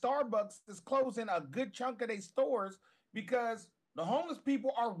realize that Starbucks is closing a good chunk of their stores because the homeless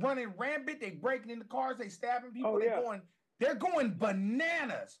people are running rampant. They breaking into cars, they stabbing people. They're going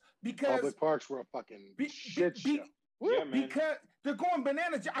bananas because public parks were a fucking shit show. Yeah, man. because they're going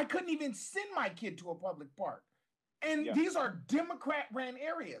bananas. I couldn't even send my kid to a public park. And these are Democrat-ran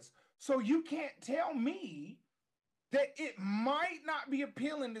areas. So you can't tell me that it might not be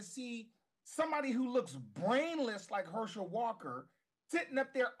appealing to see somebody who looks brainless like Herschel Walker sitting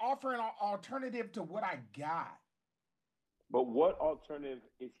up there offering an alternative to what I got. But what alternative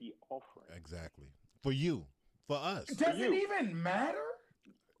is he offering? Exactly. For you. For us. Does it even matter?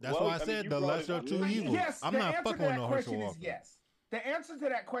 That's why I said the lesser of two evils. Yes, I'm not fucking with no Herschel Walker. Yes. The answer to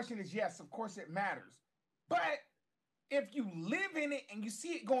that question is yes. Of course it matters. But if you live in it and you see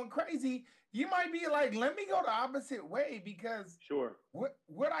it going crazy, you might be like, let me go the opposite way because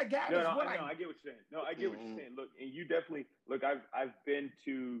what I got is what I get what you're saying. No, I get what you're saying. Look, and you definitely look. I've been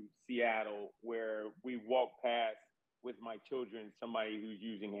to Seattle where we walk past with my children somebody who's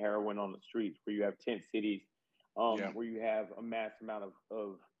using heroin on the streets, where you have tent cities, where you have a mass amount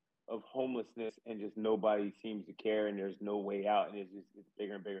of homelessness and just nobody seems to care and there's no way out and it's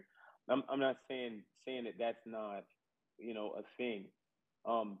bigger and bigger. I'm not saying that that's not a thing.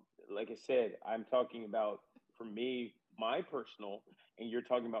 Like I said, I'm talking about for me, my personal, and you're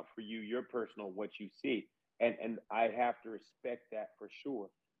talking about for you, your personal, what you see. And I have to respect that for sure.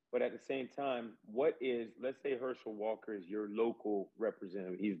 But at the same time, let's say Herschel Walker is your local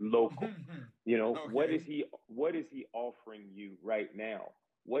representative. He's local. Okay. What is he offering you right now?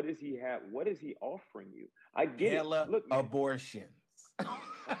 What does he have? What is he offering you? I get it. Look, abortions.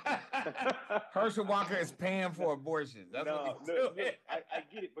 Herschel Walker is paying for abortions. That's what he's doing. Look, I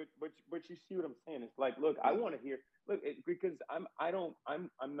get it, but you see what I'm saying? It's like, look, I want to hear, because I'm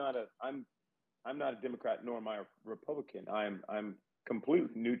not a Democrat nor am I a Republican. I'm completely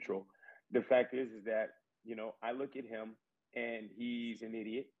neutral. The fact is that I look at him and he's an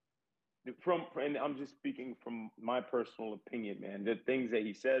idiot. And I'm just speaking from my personal opinion, man. The things that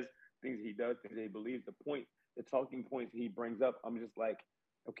he says, things that he does, things that he believes, the talking points that he brings up, I'm just like,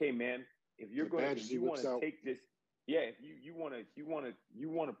 okay, man, if you want to take this, if you want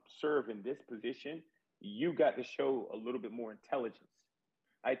to serve in this position, you got to show a little bit more intelligence.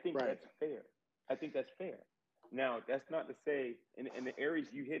 I think that's fair. Now, that's not to say, in the areas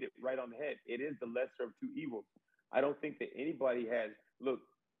you hit it right on the head, it is the lesser of two evils. I don't think that anybody has, look,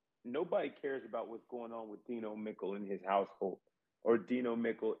 nobody cares about what's going on with Dino Mickle in his household or Dino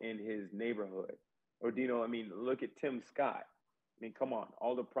Mickle in his neighborhood or Dino. I mean, look at Tim Scott. I mean, come on,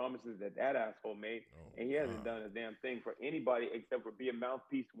 all the promises that asshole made, and he hasn't done a damn thing for anybody except for be a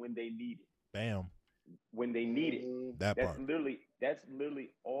mouthpiece when they need it. Bam. When they need it. That's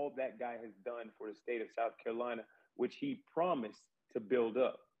literally all that guy has done for the state of South Carolina, which he promised to build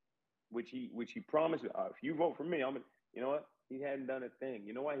up. Which he promised, if you vote for me, you know what? He hadn't done a thing.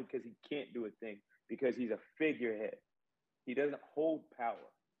 You know why? Because he can't do a thing. Because he's a figurehead. He doesn't hold power.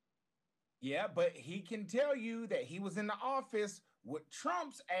 Yeah, but he can tell you that he was in the office with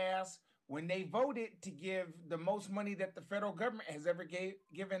Trump's ass when they voted to give the most money that the federal government has ever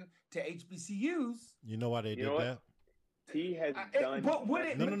given to HBCUs. You know why they did that? He has done. But would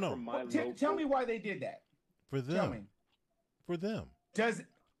it? No. Tell me why they did that. For them. Tell me. For them.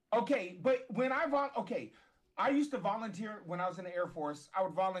 Okay, but when I used to volunteer when I was in the Air Force. I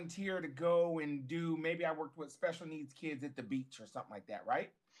would volunteer to go and maybe I worked with special needs kids at the beach or something like that, right?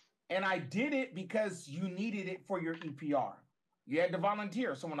 And I did it because you needed it for your EPR. You had to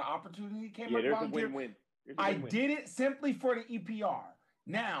volunteer. So when the opportunity came up, volunteer. Win-win. I did it simply for the EPR.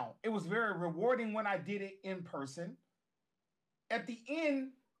 Now, it was very rewarding when I did it in person. At the end,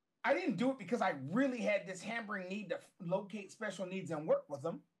 I didn't do it because I really had this hammering need to locate special needs and work with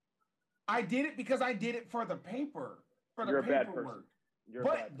them. I did it because I did it for the paper, for the paperwork.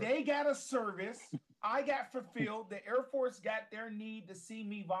 But they got a service. I got fulfilled. The Air Force got their need to see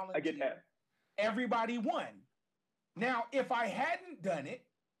me volunteer. I get that. Everybody won. Now, if I hadn't done it,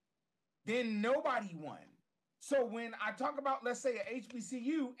 then nobody won. So when I talk about, let's say, a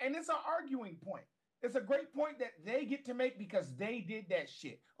HBCU, and it's an arguing point. It's a great point that they get to make because they did that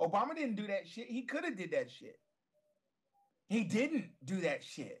shit. Obama didn't do that shit. He could have did that shit. He didn't do that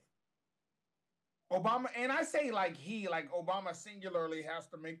shit. Obama, and I say like Obama singularly has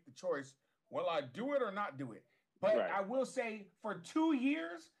to make the choice, will I do it or not do it? But right. I will say for 2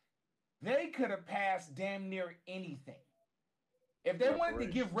 years, they could have passed damn near anything. If they wanted to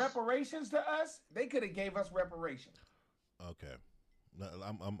give reparations to us, they could have gave us reparations. Okay.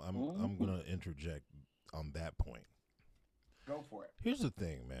 I'm going to interject on that point. Go for it. Here's the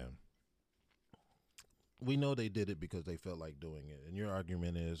thing, man. We know they did it because they felt like doing it. And your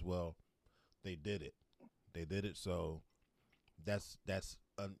argument is, well, they did it. They did it, so that's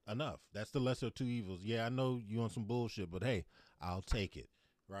enough. That's the lesser of two evils. Yeah, I know you on some bullshit, but hey, I'll take it,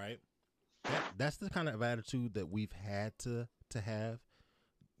 right? That's the kind of attitude that we've had to have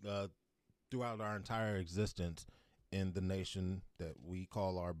throughout our entire existence in the nation that we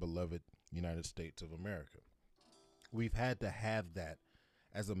call our beloved United States of America. We've had to have that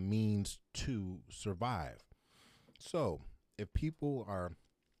as a means to survive. So if people are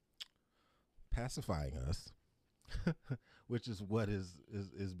pacifying us, which is what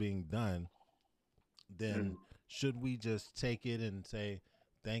is being done, then should we just take it and say,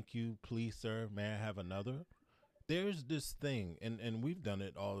 thank you, please, sir, may I have another? There's this thing, and we've done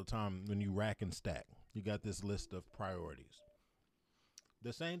it all the time when you rack and stack. You got this list of priorities.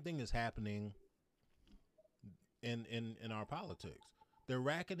 The same thing is happening in our politics. They're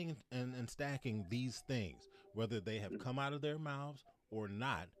racking and stacking these things, whether they have come out of their mouths or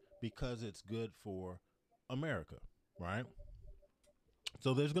not, because it's good for America, right?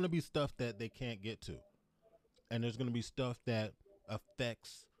 So there's going to be stuff that they can't get to. And there's going to be stuff that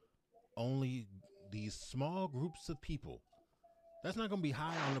affects only these small groups of people. That's not going to be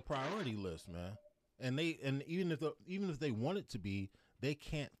high on the priority list, man. And even if they want it to be, they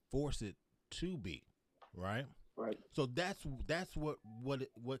can't force it to be, right? Right. So that's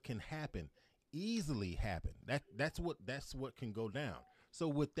what can happen, easily happen. That's what can go down. So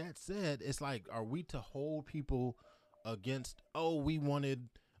with that said, it's like, are we to hold people against, we wanted,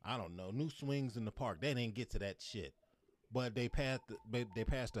 I don't know, new swings in the park. They didn't get to that shit. But they passed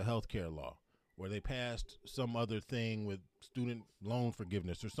a healthcare law, or they passed some other thing with student loan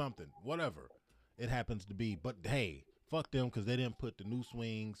forgiveness or something, whatever it happens to be. But hey, fuck them, because they didn't put the new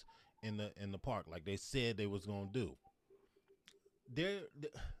swings in the park like they said they was gonna do.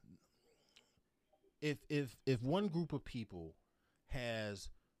 If one group of people has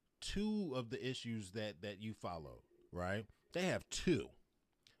two of the issues that you follow, right? They have two.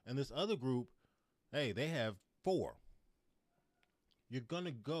 And this other group, hey, they have four. You're going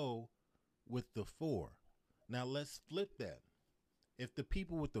to go with the four. Now let's flip that. If the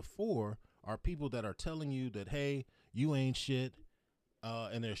people with the four are people that are telling you that, hey, you ain't shit,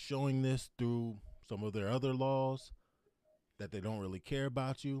 and they're showing this through some of their other laws, that they don't really care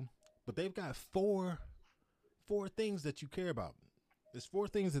about you, but they've got four things that you care about. There's four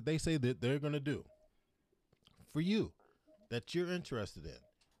things that they say that they're going to do for you that you're interested in.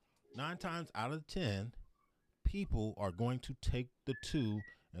 9 times out of 10, people are going to take the 2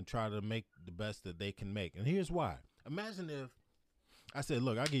 and try to make the best that they can make. And here's why. Imagine if I said,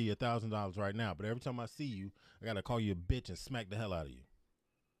 look, I'll give you $1,000 right now, but every time I see you, I got to call you a bitch and smack the hell out of you.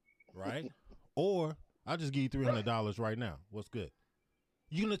 Right? Or I'll just give you $300 right now. What's good?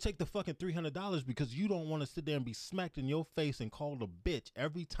 You're going to take the fucking $300 because you don't want to sit there and be smacked in your face and called a bitch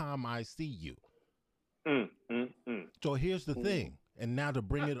every time I see you. So here's the thing. And now to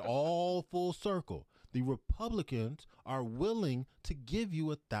bring it all full circle, the Republicans are willing to give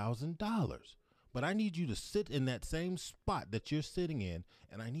you $1,000. But I need you to sit in that same spot that you're sitting in,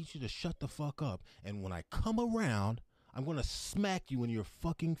 and I need you to shut the fuck up. And when I come around, I'm going to smack you in your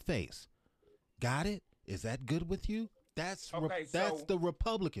fucking face. Got it? Is that good with you? That's that's the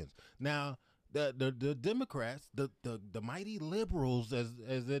Republicans. Now, the Democrats, the mighty liberals, as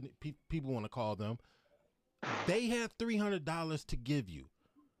people want to call them, they have $300 to give you.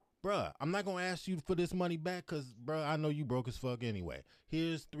 Bruh, I'm not going to ask you for this money back because, bruh, I know you broke as fuck anyway.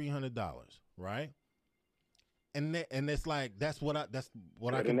 Here's $300, right? And it's like, that's what I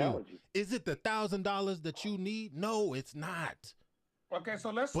can do. Is it the $1,000 that you need? No, it's not. Okay, so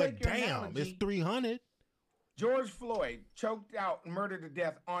let's but take your damn, analogy. It's 300. George Floyd choked out and murdered to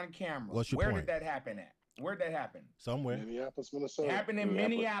death on camera. What's your Where point? did that happen at? Where'd that happen? Somewhere. Minneapolis, Minnesota. It happened in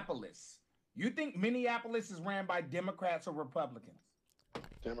Minneapolis. You think Minneapolis is ran by Democrats or Republicans?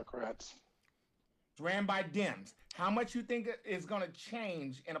 Democrats. It's ran by Dems. How much you think is going to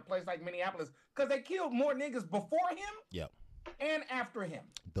change in a place like Minneapolis? Because they killed more niggas before him Yep. and after him.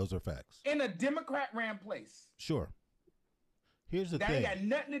 Those are facts. In a Democrat-ran place. Sure. Here's the that thing. That ain't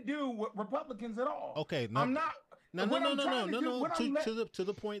got nothing to do with Republicans at all. Okay. I'm not. No. To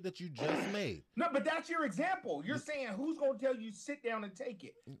the point that you just made. No, but that's your example. You're saying who's going to tell you sit down and take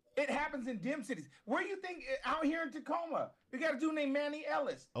it? It happens in dim cities. Where do you think out here in Tacoma? We got a dude named Manny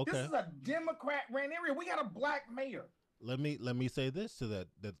Ellis. Okay. This is a Democrat ran area. We got a black mayor. Let me say this to that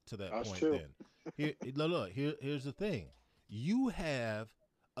That's point true. then. Here's the thing. You have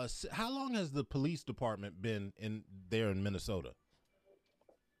how long has the police department been there in Minnesota?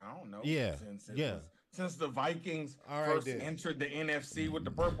 I don't know. Yeah. Since the Vikings first entered the NFC with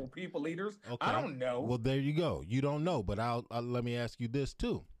the Purple People Eaters. Okay. I don't know. Well, there you go. You don't know, but I'll let me ask you this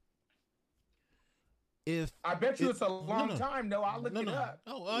too. I bet you it's a long time, though. I'll look it up.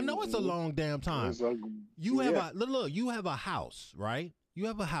 Oh, I know it's a long damn time. You have a house, right? You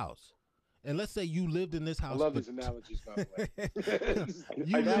have a house. And let's say you lived in this house. I love these analogies, by the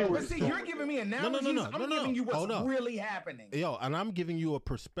way. But see, you're giving me analogies. I'm giving you what's really happening. Yo, and I'm giving you a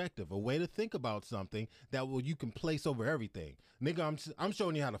perspective, a way to think about something that you can place over everything. Nigga, I'm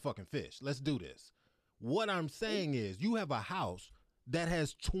showing you how to fucking fish. Let's do this. What I'm saying is you have a house that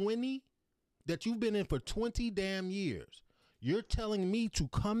has 20, that you've been in for 20 damn years. You're telling me to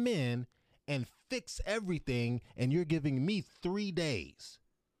come in and fix everything, and you're giving me 3 days.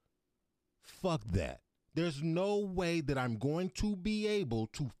 Fuck that. There's no way that I'm going to be able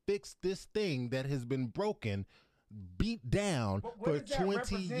to fix this thing that has been broken, beat down for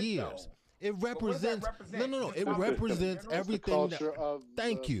 20 years. It represents It represents everything.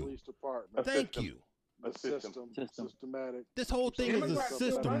 Thank you. Thank you. The systematic. This whole thing is a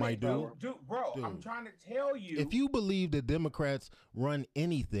system, my dude. Bro, I'm trying to tell you. If you believe that Democrats run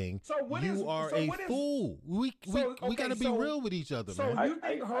anything, you are a fool. We got to be real with each other, man. So you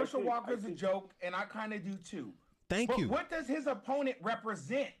think Herschel Walker's a joke, and I kind of do too. Thank you. What does his opponent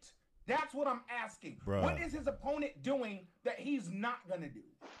represent? That's what I'm asking. Bruh. What is his opponent doing that he's not going to do?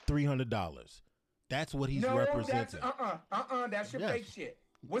 $300. That's what he's representing. That's your fake shit.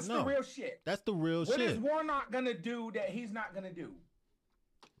 What's the real shit? That's the real shit. What is Warnock gonna do that he's not gonna do?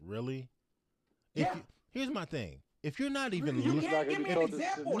 Really? Yeah. Here's my thing. If you're not even you can't give me an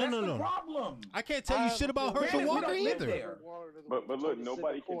example. That's the problem. I can't tell you shit about Herschel Walker either. But look,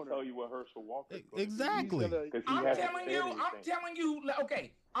 nobody can tell you what Herschel Walker is. Exactly. I'm telling you.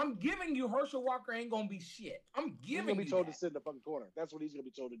 Okay, I'm giving you Herschel Walker ain't gonna be shit. I'm giving you. He's gonna be told to sit in the fucking corner. That's what he's gonna be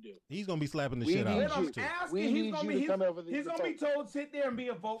told to do. He's gonna be slapping the shit out of you. He's gonna be told to sit there and be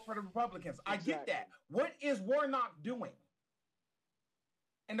a vote for the Republicans. I get that. What is Warnock doing?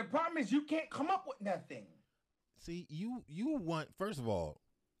 And the problem is you can't come up with nothing. See, you want, first of all,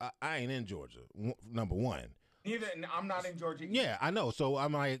 I ain't in Georgia, number one. Neither, I'm not in Georgia either. Yeah, I know. So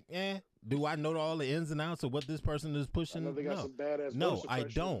I'm like, do I know all the ins and outs of what this person is pushing? I know they got some badass no, I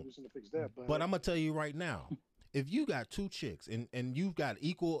don't. But I'm going to tell you right now, if you got 2 chicks and you've got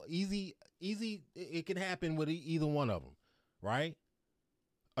easy, it can happen with either one of them, right?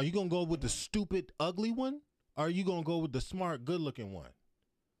 Are you going to go with the stupid, ugly one? Or are you going to go with the smart, good-looking one?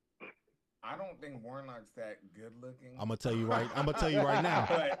 I don't think Warnock's that good looking. I'm gonna tell you right. I'm gonna tell you right now.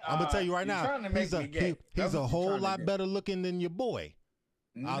 But, I'm gonna tell you right you're now. trying to make He's a me gay. he's a whole lot do. better looking than your boy.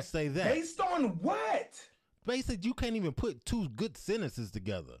 I'll say that. Based on what? Basically, you can't even put two good sentences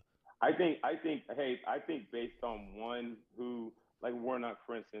together. I think based on one who, like Warnock,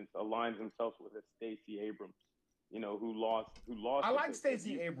 for instance, aligns himself with a Stacey Abrams, who lost. I like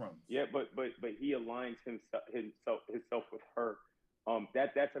Stacey Abrams. Yeah, but he aligns himself with her.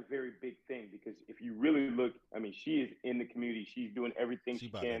 That's a very big thing, because if you really look, I mean, she is in the community. She's doing everything she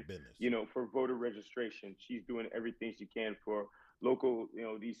can, for voter registration. She's doing everything she can for local,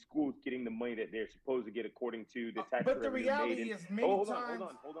 these schools getting the money that they're supposed to get according to the tax revenue. But the reality is hold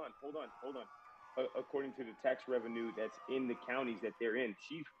on. According to the tax revenue that's in the counties that they're in,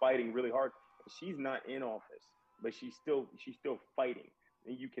 she's fighting really hard. She's not in office, but she's still fighting,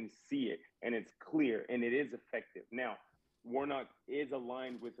 and you can see it, and it's clear, and it is effective. Now, Warnock is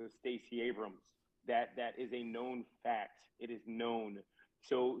aligned with a Stacey Abrams. That is a known fact. It is known.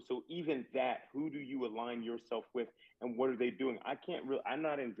 So even that, who do you align yourself with, and what are they doing? I'm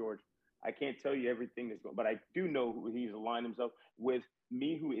not in Georgia. I can't tell you everything that's going, but I do know who he's aligned himself with.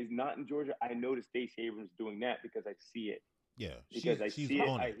 Me, who is not in Georgia, I know that Stacey Abrams doing that because I see it. Yeah, because she's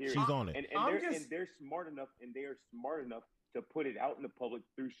on it. She's on it. And they're smart enough, and they are smart enough to put it out in the public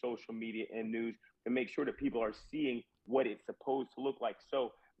through social media and news to make sure that people are seeing what it's supposed to look like.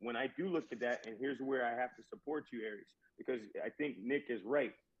 So when I do look at that, and here's where I have to support you, Aries, because I think Nick is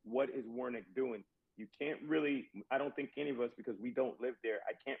right. What is Warnock doing? You can't really, I don't think any of us, because we don't live there,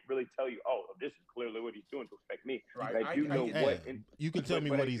 I can't really tell you, oh, this is clearly what he's doing to affect me. Right. But I do know what. You can tell me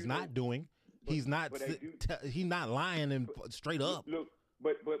what he's not doing. He's not lying and straight up. Look,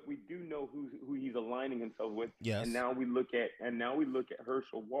 but we do know who he's aligning himself with. Yes. And now we look at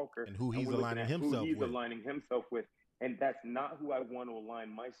Herschel Walker and who he's aligning himself with. And that's not who I want to align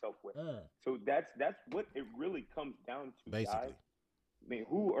myself with. So that's what it really comes down to, basically. Guys. I mean,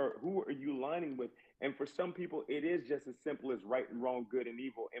 who are you aligning with? And for some people, it is just as simple as right and wrong, good and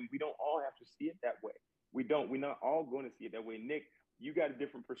evil. And we don't all have to see it that way. We're not all going to see it that way. Nick, you got a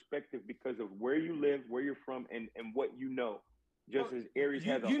different perspective because of where you live, where you're from, and what you know. Just as Aries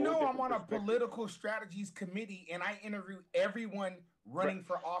has a whole different I'm on a perspective. political strategies committee, and I interview everyone running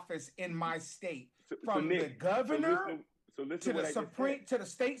for office in my state, from Nick, the governor to the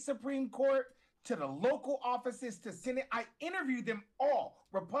state Supreme Court, to the local offices, to Senate. I interview them all,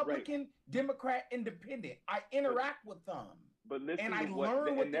 Republican, Democrat, Independent. I interact with them, and I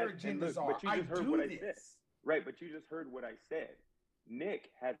learn what their agendas are. But you just heard what I said. Right, but you just heard what I said. Nick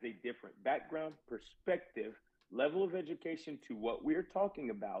has a different background, perspective, level of education to what we're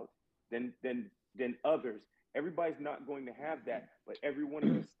talking about than others. Everybody's not going to have that, but every one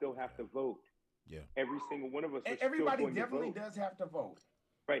of us still have to vote. Yeah. Every single one of us. Everybody definitely does have to vote.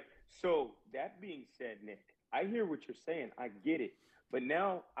 Right. So that being said, Nick, I hear what you're saying. I get it. But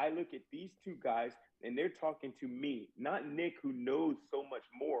now I look at these two guys, and they're talking to me, not Nick, who knows so much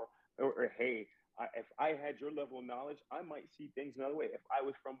more. Or hey, if I had your level of knowledge, I might see things another way. If I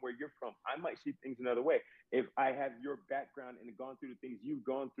was from where you're from, I might see things another way. If I have your background and gone through the things you've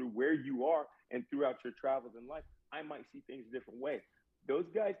gone through where you are and throughout your travels in life, I might see things a different way. Those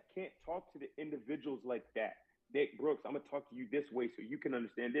guys can't talk to the individuals like that. Nick Brooks, I'm going to talk to you this way so you can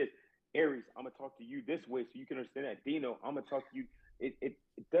understand this. Aries, I'm going to talk to you this way so you can understand that. Dino, I'm going to talk to you. It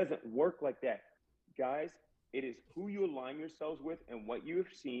doesn't work like that. Guys, it is who you align yourselves with and what you have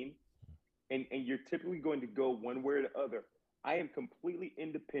seen. And you're typically going to go one way or the other. I am completely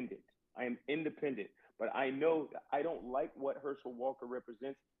independent. But I know that I don't like what Herschel Walker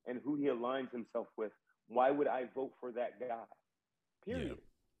represents and who he aligns himself with. Why would I vote for that guy? Period.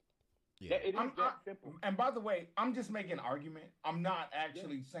 Yeah. It is that simple. And by the way, I'm just making an argument. I'm not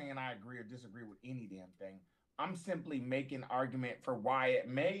actually saying I agree or disagree with any damn thing. I'm simply making an argument for why it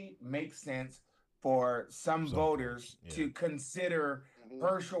may make sense for some voters to consider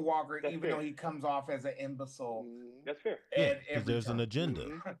Herschel Walker, though he comes off as an imbecile. That's fair. Yeah, because there's an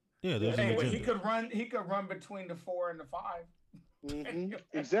agenda. Yeah, there's an agenda. He could run between the 4 and the 5.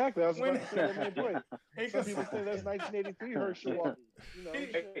 Exactly. I was about to say, some people say that's 1983 Herschel Walker.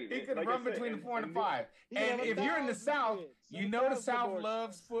 He could run between the 4 and the 5. And if you're in the South, the South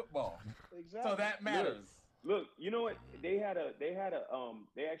loves football. Exactly. So that matters. Look, you know what? They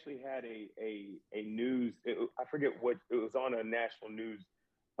actually had a news. I forget what it was on a national news,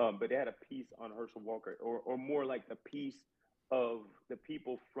 but they had a piece on Herschel Walker, or more like the piece of the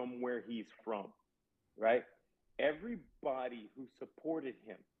people from where he's from, right? Everybody who supported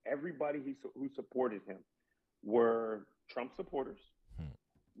him, who supported him, were Trump supporters.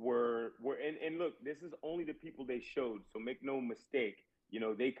 And look, this is only the people they showed. So make no mistake.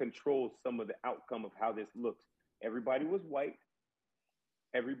 They control some of the outcome of how this looks. Everybody was white.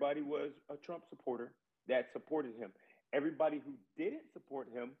 Everybody was a Trump supporter that supported him. Everybody who didn't support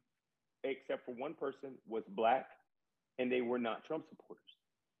him, except for one person, was black, and they were not Trump supporters,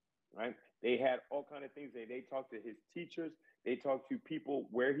 right? They had all kind of things. They talked to his teachers. They talked to people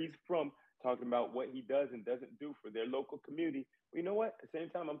where he's from, talking about what he does and doesn't do for their local community. Well, you know what? At the same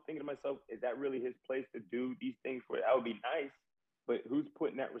time, I'm thinking to myself, is that really his place to do these things for? That would be nice, but who's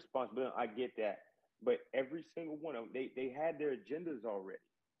putting that responsibility? I get that. But every single one of them, they had their agendas already,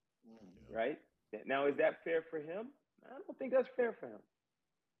 right? Now, is that fair for him? I don't think that's fair for him.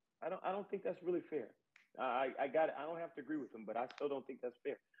 I don't think that's really fair. I got it. I don't have to agree with him, but I still don't think that's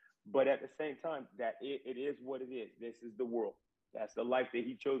fair. But at the same time, that it is what it is. This is the world. That's the life that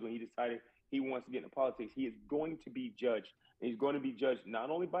he chose when he decided he wants to get into politics. He is going to be judged. And he's going to be judged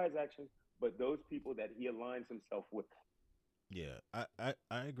not only by his actions, but those people that he aligns himself with. Yeah, I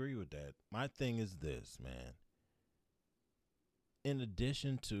agree with that. My thing is this, man. In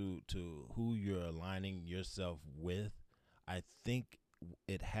addition to who you're aligning yourself with, I think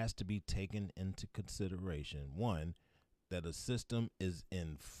it has to be taken into consideration, one, that a system is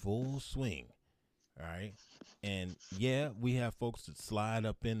in full swing, all right? And yeah, we have folks that slide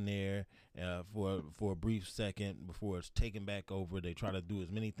up in there for a brief second before it's taken back over. They try to do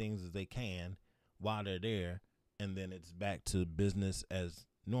as many things as they can while they're there, and then it's back to business as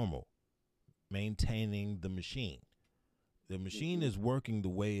normal, maintaining the machine. The machine is working the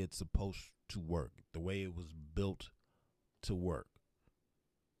way it's supposed to work, the way it was built to work.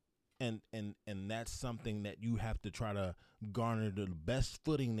 And that's something that you have to try to garner the best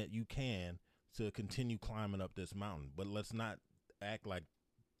footing that you can to continue climbing up this mountain. But let's not act like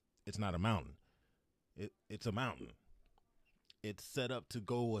it's not a mountain. It's a mountain. It's set up to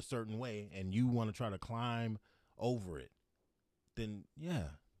go a certain way, and you want to try to climb over it. Then, yeah,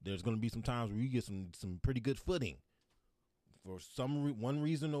 there's going to be some times where you get some pretty good footing. For one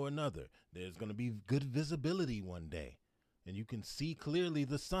reason or another, there's going to be good visibility one day, and you can see clearly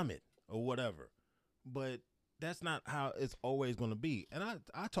the summit or whatever. But that's not how it's always going to be. And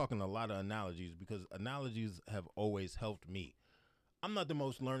I talk in a lot of analogies because analogies have always helped me. I'm not the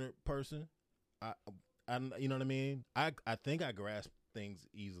most learned person. I you know what I mean? I think I grasp things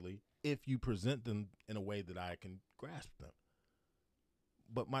easily if you present them in a way that I can grasp them.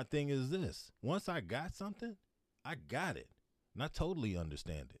 But my thing is this: once I got something, I got it. And I totally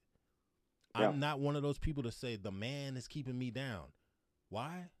understand it. Yeah. I'm not one of those people to say the man is keeping me down.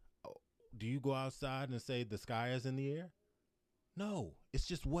 Why? Do you go outside and say the sky is in the air? No, it's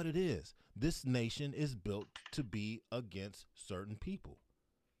just what it is. This nation is built to be against certain people.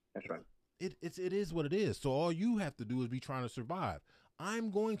 That's right. It is what it is. So all you have to do is be trying to survive. I'm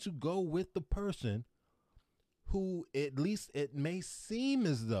going to go with the person who, at least it may seem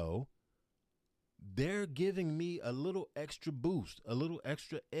as though, they're giving me a little extra boost, a little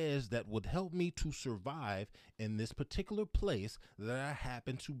extra edge that would help me to survive in this particular place that I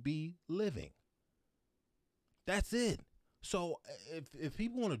happen to be living. That's it. So if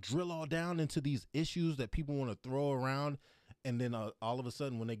people want to drill all down into these issues that people want to throw around, and then all of a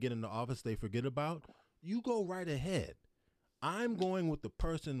sudden when they get in the office they forget about, you go right ahead. I'm going with the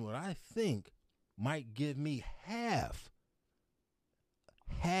person what I think might give me half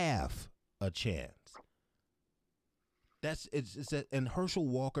a chance. And Herschel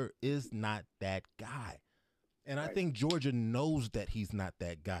Walker is not that guy. And right. I think Georgia knows that he's not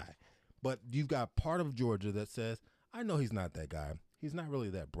that guy. But you've got part of Georgia that says, I know he's not that guy. He's not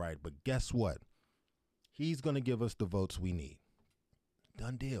really that bright. But guess what? He's going to give us the votes we need.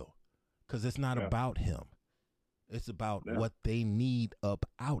 Done deal. Because it's not about him. It's about what they need up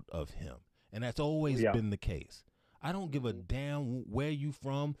out of him. And that's always been the case. I don't give a damn where you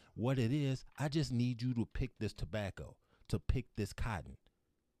from, what it is. I just need you to pick this tobacco, to pick this cotton.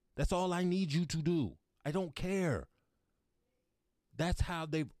 That's all I need you to do. I don't care. That's how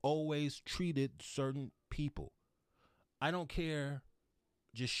they've always treated certain people. I don't care.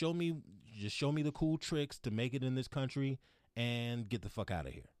 Just show me the cool tricks to make it in this country and get the fuck out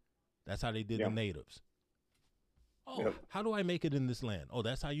of here. That's how they did the natives. Oh, how do I make it in this land? Oh,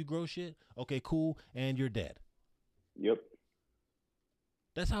 that's how you grow shit? Okay, cool. And you're dead. Yep.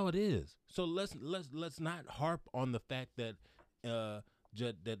 That's how it is. So let's not harp on the fact that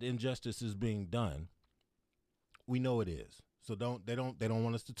that injustice is being done. We know it is. So they don't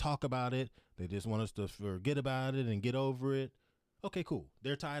want us to talk about it. They just want us to forget about it and get over it. Okay, cool.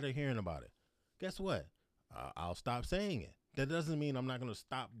 They're tired of hearing about it. Guess what? I'll stop saying it. That doesn't mean I'm not going to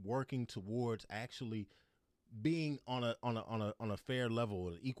stop working towards actually being on a fair level,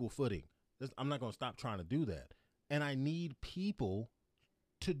 an equal footing. I'm not going to stop trying to do that. And I need people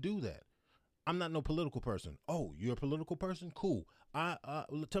to do that. I'm not no political person. Oh, you're a political person? Cool.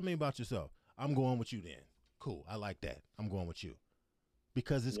 Tell me about yourself. I'm going with you then. Cool. I like that. I'm going with you.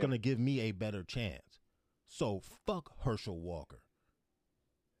 Because it's going to give me a better chance. So fuck Herschel Walker.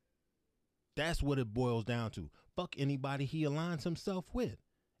 That's what it boils down to. Fuck anybody he aligns himself with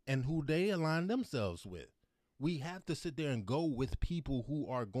and who they align themselves with. We have to sit there and go with people who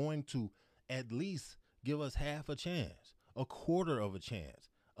are going to at least give us half a chance, a quarter of a chance,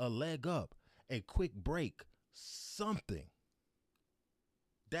 a leg up, a quick break, something.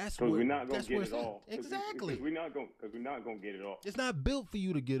 That's because where we're not gonna get it all. Exactly. Because we're not gonna get it all. It's not built for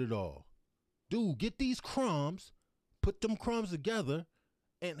you to get it all. Dude, get these crumbs, put them crumbs together,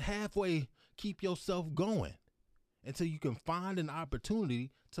 and halfway keep yourself going until you can find an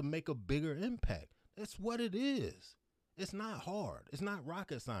opportunity to make a bigger impact. That's what it is. It's not hard. It's not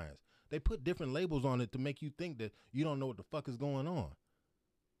rocket science. They put different labels on it to make you think that you don't know what the fuck is going on.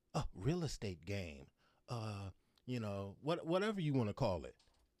 Real estate game. Whatever you want to call it.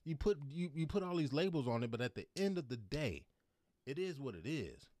 You put all these labels on it, but at the end of the day, it is what it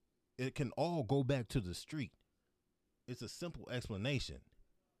is. It can all go back to the street. It's a simple explanation.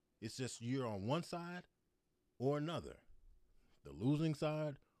 It's just you're on one side or another. The losing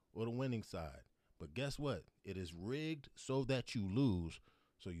side or the winning side. But guess what? It is rigged so that you lose.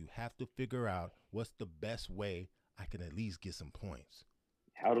 So you have to figure out what's the best way I can at least get some points.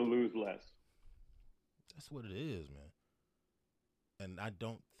 How to lose less. That's what it is, man. And I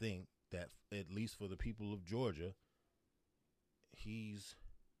don't think that, at least for the people of Georgia, he's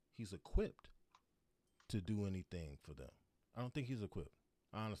equipped to do anything for them. I don't think he's equipped.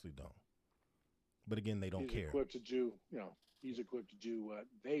 I honestly don't. But again, they don't care. He's equipped to do what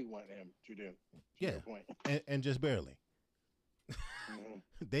they want him to do. Yeah, point. And just barely.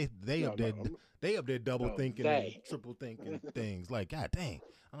 They up there double thinking and triple thinking things. Like, God dang,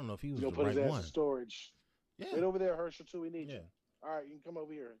 I don't know if he was the put right his ass one. In storage. Yeah. Right over there, Herschel, too. We need you. All right, you can come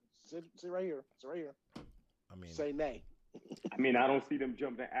over here. Sit right here. Sit right here. I mean, say nay. I mean, I don't see them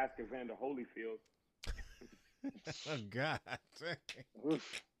jumping to ask Evander Holyfield. Oh, God.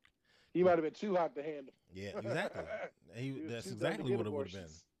 Oof. He might have been too hot to handle. Yeah, exactly. That's exactly what it would have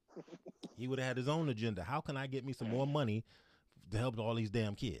been. He would have had his own agenda. How can I get me some more money to help all these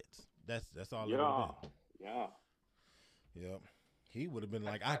damn kids? That's all it would have been. Yeah. Yep. He would have been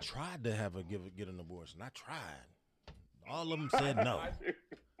like, I tried to get an abortion. I tried. All of them said no.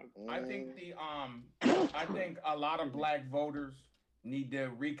 I think a lot of black voters need to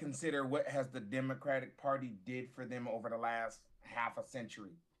reconsider what has the Democratic Party did for them over the last half a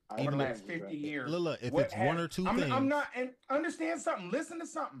century. Over the last 50 years. Look, if it's one or two things. I'm not, and understand something. Listen to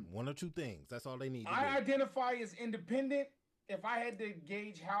something. One or two things. That's all they need to I do. identify as independent. If I had to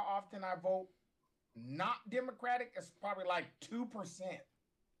gauge how often I vote not Democratic, it's probably like 2%.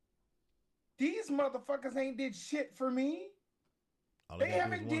 These motherfuckers ain't did shit for me. They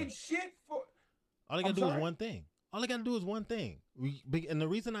haven't did shit for. All they gotta do is one thing. All they gotta do is one thing. And the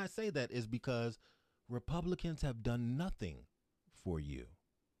reason I say that is because Republicans have done nothing for you.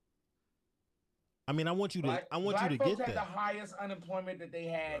 I mean, I want you to get that. Black folks had the highest unemployment that they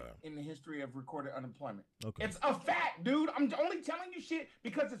had in the history of recorded unemployment. Okay. It's a fact, dude. I'm only telling you shit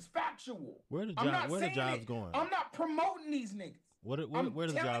because it's factual. Where the jobs going? I'm not promoting these niggas. Where the jobs going?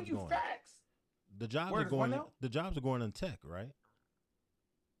 I'm telling you facts. The jobs are going. The jobs are going in tech, right?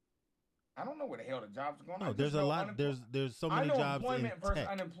 I don't know where the hell the jobs are going. No, there's a lot. There's so many jobs in employment versus tech.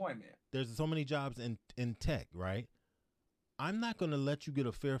 Unemployment. There's so many jobs in tech, right? I'm not going to let you get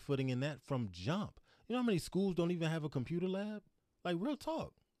a fair footing in that from jump. You know how many schools don't even have a computer lab? Like, real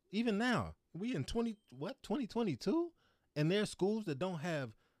talk. Even now, we in 2022, and there are schools that don't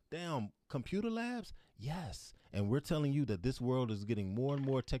have damn computer labs. Yes, and we're telling you that this world is getting more and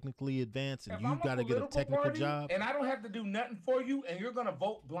more technically advanced, and you've got to get a technical job. And I don't have to do nothing for you, and you're going to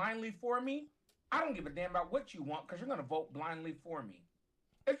vote blindly for me. I don't give a damn about what you want because you're going to vote blindly for me.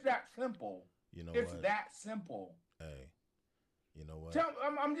 It's that simple. You know it's what? that simple. Hey, you know what?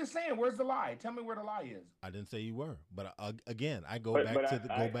 I'm just saying, where's the lie? Tell me where the lie is. I didn't say you were, but again, I go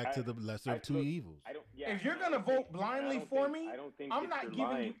back to the lesser of two evils. If you're gonna vote blindly for me, I'm not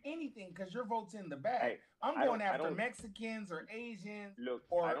giving you anything because your vote's in the bag. I'm going after Mexicans or Asians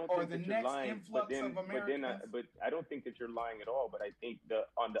or the next influx of Americans. But I don't think that you're lying at all. But I think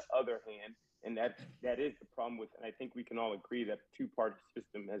on the other hand, and that is the problem with, and I think we can all agree that the two-party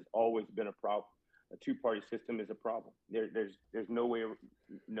system has always been a problem. A two-party system is a problem. There's no way,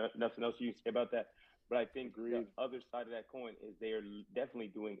 nothing else you can say about that. But I think the other side of that coin is they are definitely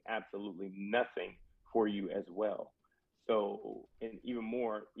doing absolutely nothing for you as well. So, and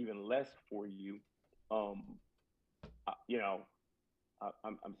even less for you.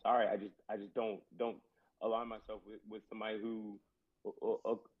 I'm sorry. I just don't align myself with somebody who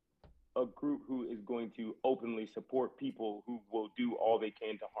a group who is going to openly support people who will do all they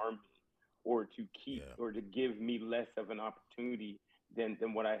can to harm me or to keep or to give me less of an opportunity than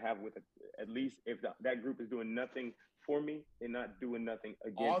what I have with it. At least if that group is doing nothing for me, they're not doing nothing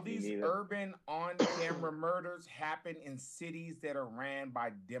against me. All these neither. urban on-camera murders happen in cities that are ran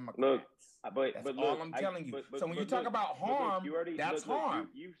by Democrats. That's all I'm telling you. So when you talk about harm, that's harm.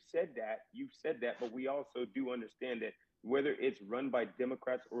 You've said that, but we also do understand that whether it's run by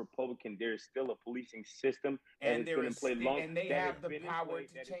Democrats or Republican, there is still a policing system and they have the power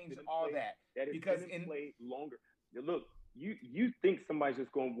to change all that. Because in play longer. Look, you think somebody's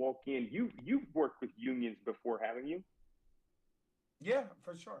just going to walk in? You've worked with unions before, haven't you? Yeah,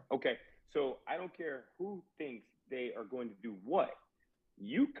 for sure. Okay, so I don't care who thinks they are going to do what.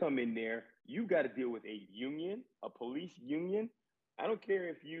 You come in there, you got to deal with a union, a police union. I don't care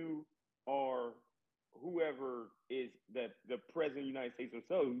if you are whoever is the president of the United States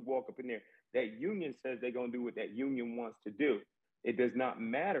himself. You walk up in there, that union says they're going to do what that union wants to do. It does not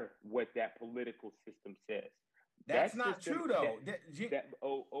matter what that political system says. That's not true, though.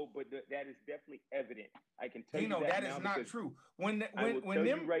 But that is definitely evident. I can tell Dino, you that is not true. When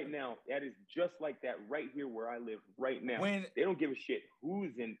you right now, that is just like that right here where I live right now. They don't give a shit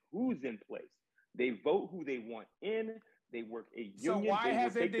who's in place. They vote who they want in. They work a union. So why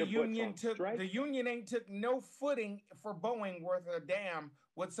hasn't the union ain't took no footing for Boeing worth a damn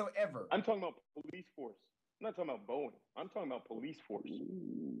whatsoever? I'm talking about police force. I'm not talking about Boeing. I'm talking about police force.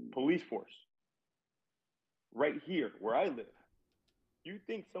 Police force. Right here where I live. You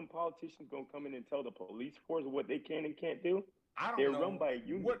think some politician's gonna come in and tell the police force what they can and can't do? They're run by a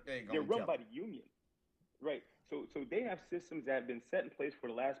union. They're run by the union. Right. So they have systems that have been set in place for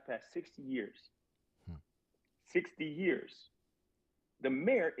the past 60 years. 60 years. The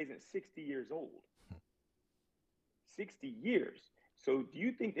mayor isn't 60 years old. 60 years. So do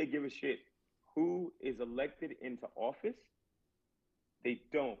you think they give a shit who is elected into office? They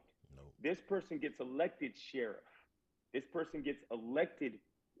don't. No. This person gets elected sheriff. This person gets elected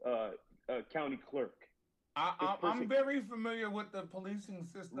county clerk. I'm very familiar with the policing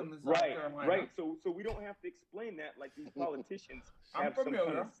system in South Carolina. Right. So we don't have to explain that like these politicians have some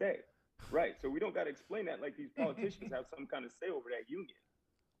kind of say. Right. So we don't got to explain that like these politicians have some kind of say over that union.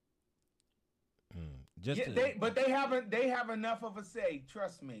 They have enough of a say.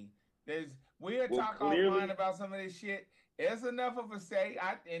 Trust me. We'll talk offline about some of this shit. There's enough of a say.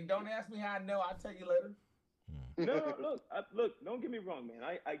 And don't ask me how I know. I'll tell you later. No, look. Don't get me wrong, man.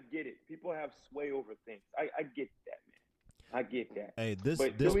 I get it. People have sway over things. I get that, man. I get that. Hey, this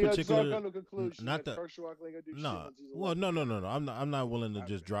we particular on the conclusion not the no. I'm not willing to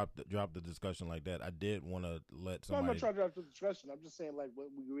just drop the discussion like that. I did want to let somebody. I'm not trying to drop the discussion. I'm just saying like what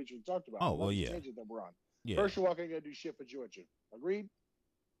we originally talked about. Oh well, yeah. That we're on. Yeah. Herschel ain't gonna do shit for Georgia. Agreed?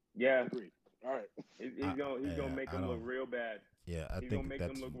 Yeah. Agreed. All right. He's gonna make them look real bad. Yeah, I think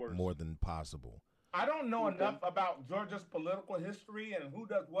that's more than possible. I don't know enough about Georgia's political history and who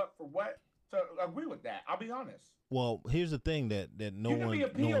does what for what to agree with that. I'll be honest. Well, here's the thing that no one's talking about. You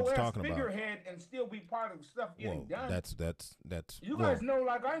can be a POS figurehead and still be part of stuff getting done. That's. You guys know,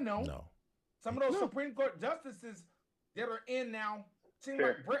 like I know. No. Some of those Supreme Court justices that are in now seem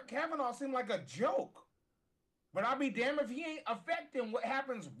like Brett Kavanaugh seemed like a joke. But I'll be damned if he ain't affecting what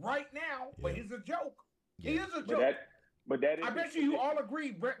happens right now. Yeah. But he's a joke. Yeah. He is a joke. I bet you all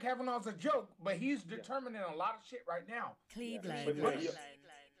agree Brett Kavanaugh's a joke, but he's determining a lot of shit right now. Cleveland.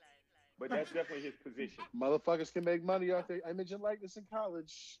 But that's definitely his position. Motherfuckers can make money off their image and likeness in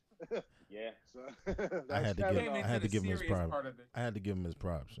college. Yeah. So, I had to give him his props. I had to give him his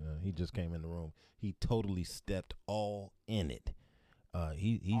props. He just came in the room. He totally stepped all in it.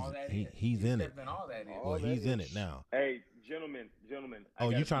 He's in it. Well, he's in it now. Hey, gentlemen. Oh,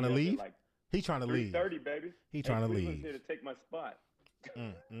 you trying to leave? He's trying to leave. 3:30, baby. He's trying to leave. Here to take my spot.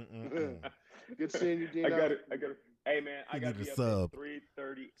 Good seeing you, Dino. I got it. Hey, man, I got to be up sub. at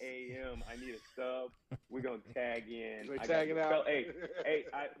 3:30 a.m. I need a sub. We're going to tag in. We're tagging out.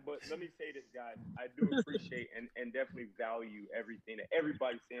 But let me say this, guys. I do appreciate and definitely value everything that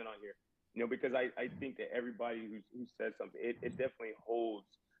everybody's saying on here. You know, because I think that everybody who says something, it definitely holds.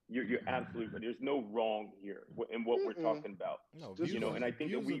 You're absolutely right. There's no wrong here in what we're talking about. No, and I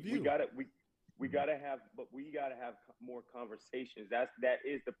think that we gotta have more conversations. That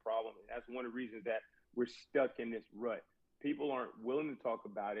is the problem. And that's one of the reasons that we're stuck in this rut. People aren't willing to talk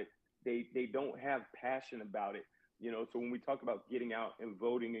about it. They don't have passion about it. You know, so when we talk about getting out and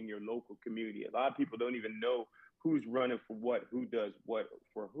voting in your local community, a lot of people don't even know who's running for what, who does what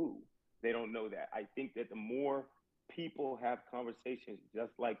for who. They don't know that. I think that the more people have conversations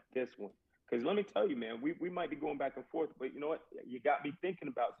just like this one. Because let me tell you, man, we might be going back and forth, but you know what? You got me thinking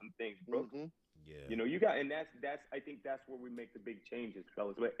about some things, bro. Mm-hmm. Yeah. You know, you got, and that's I think that's where we make the big changes,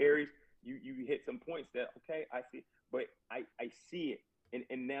 fellas. But Aries, you hit some points that okay, I see, but I see it,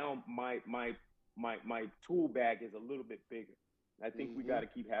 and now my tool bag is a little bit bigger. I think we got to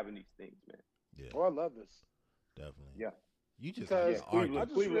keep having these things, man. Yeah. Oh, I love this. Definitely. Yeah. You just Because argue. I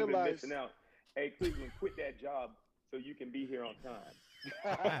just Cleveland been realized- missing out. Hey, Cleveland, quit that job so you can be here on time.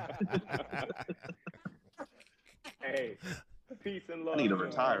 Hey, peace and love. I need to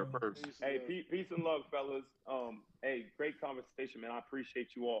retire first. Hey, peace and love, fellas. Hey, great conversation, man. I appreciate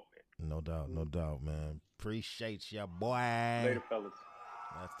you all, man. No doubt, man. Appreciate ya, boy. Later, fellas.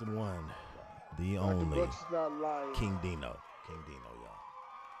 That's the one, the Dr. only Brooks is not lying King Dino, y'all.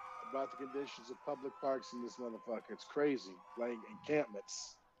 about the conditions of public parks in this motherfucker. It's crazy. Like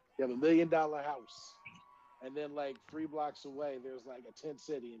encampments. You have $1 million house, and then like 3 blocks away, there's like a tent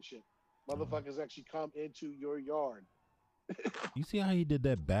city and shit. Motherfuckers actually come into your yard. You see how he did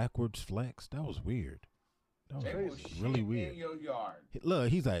that backwards flex? That was weird. That They will was shit really weird. in your yard. Look,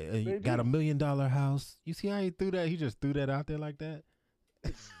 he's like, you got $1 million house. You see how he threw that? He just threw that out there like that.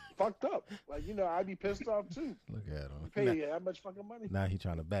 It's fucked up. Like, you know, I'd be pissed off too. Look at him. You pay you that much fucking money. Now he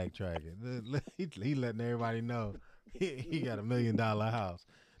trying to backtrack it. He letting everybody know he got $1 million house.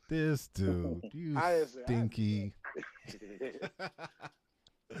 This dude, you stinky.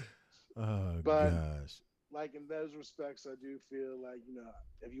 Oh But- gosh. Like in those respects, I do feel like, you know,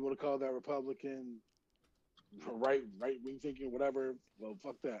 if you want to call that Republican, right wing thinking, whatever, well,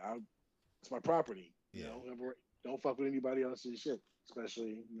 fuck that. It's my property. You know, don't fuck with anybody else's shit,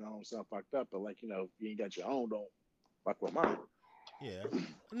 especially, you know, sound fucked up. But like, you know, if you ain't got your own, don't fuck with mine. Yeah.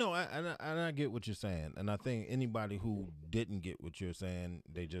 No, I get what you're saying. And I think anybody who didn't get what you're saying,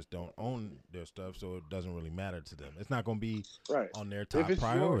 they just don't own their stuff, so it doesn't really matter to them. It's not going to be on their top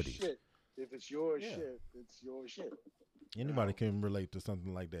priorities. If it's your shit, it's your shit. Anybody can relate to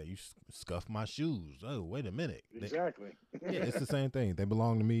something like that. You scuff my shoes. Oh, wait a minute. Exactly. Yeah, it's the same thing. They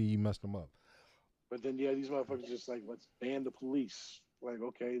belong to me. You messed them up. But then, yeah, these motherfuckers just like, let's ban the police. Like,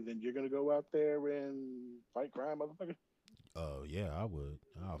 okay, then you're going to go out there and fight crime, motherfucker? Oh, yeah, I would.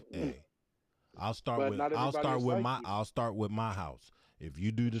 I'll start But with not everybody is like you. I'll start with my house. If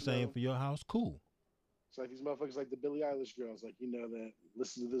you do the same for your house, cool. It's like these motherfuckers like the Billie Eilish girls, like, you know, that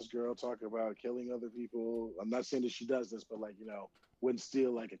listen to this girl talk about killing other people. I'm not saying that she does this, but like, you know, wouldn't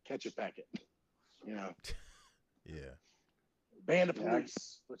steal like a ketchup packet, you know. Yeah. Ban the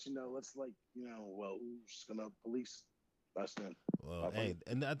police. But, you know, let's like, you know, well, who's going to police us then? Well, hey,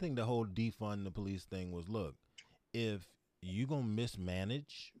 and I think the whole defund the police thing was, look, if you going to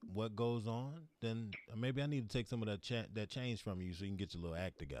mismanage what goes on, then maybe I need to take some of that change from you so you can get your little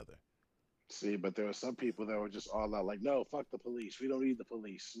act together. See, but there are some people that were just all out like, no, fuck the police. We don't need the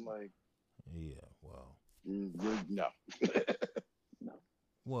police. I'm like, yeah, well, no. No.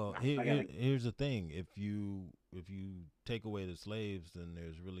 Well, here's the thing: if you take away the slaves, then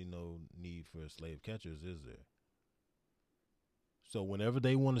there's really no need for slave catchers, is there? So whenever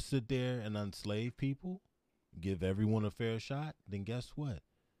they want to sit there and enslave people, give everyone a fair shot, then guess what?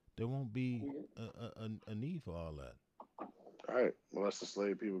 There won't be a need for all that. All right. Well, that's the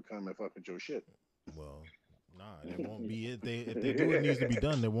slave people come and fuck with your shit. Well, nah, there won't be if they do what needs to be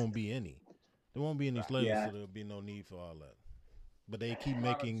done, there won't be any. There won't be any slaves, so there'll be no need for all that. But they keep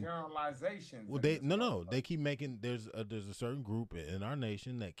making generalizations. Well, they keep making. There's a certain group in our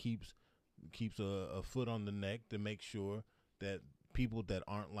nation that keeps a foot on the neck to make sure that people that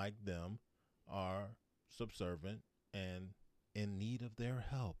aren't like them are subservient and in need of their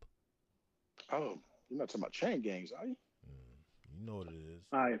help. Oh, you're not talking about chain gangs, are you? You know what it is.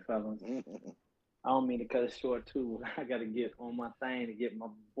 All right, fellas. I don't mean to cut it short, too. I got to get on my thing to get my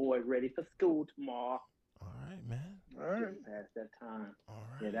boy ready for school tomorrow. All right, man. All right. Getting past that time. All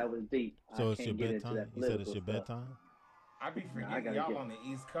right. Yeah, that was deep. So I it's your can't get into bedtime? that You said it's your political stuff. bedtime? I be I forgetting gotta y'all get on the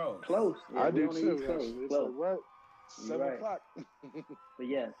East Coast. Close. Yeah, I we do on the too. East Coast. Actually. It's Close. like, what? You're 7 right. o'clock. But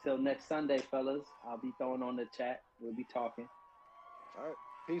yeah, till next Sunday, fellas. I'll be throwing on the chat. We'll be talking. All right.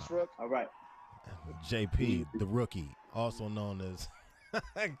 Peace, Rook. All right. JP, the rookie, also known as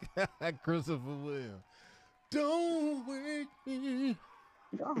Christopher Williams. Don't wake me.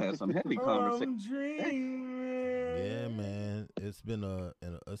 Y'all had some heavy conversations. Yeah, man, it's been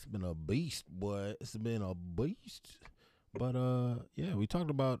a beast, boy. It's been a beast. But yeah, we talked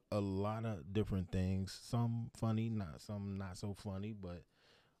about a lot of different things. Some funny, some not so funny, but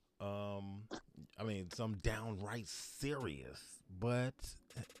I mean, some downright serious. But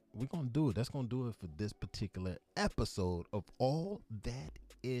we're gonna do it. That's gonna do it for this particular episode of All That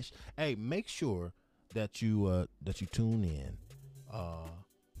Ish. Hey, make sure that you tune in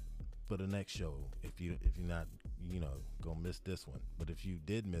for the next show. If you're not, gonna miss this one. But if you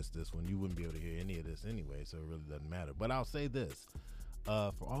did miss this one, you wouldn't be able to hear any of this anyway, so it really doesn't matter. But I'll say this,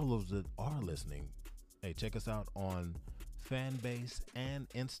 for all those that are listening, hey, check us out on Fanbase and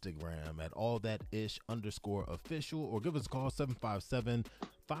Instagram at allthatish_official, or give us a call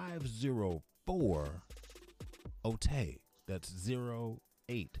 757-504-OTAY. That's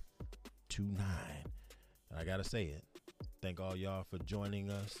 0829. And I gotta say it. Thank all y'all for joining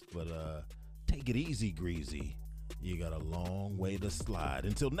us, but take it easy, Greasy. You got a long way to slide.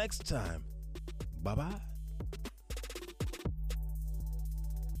 Until next time, bye-bye.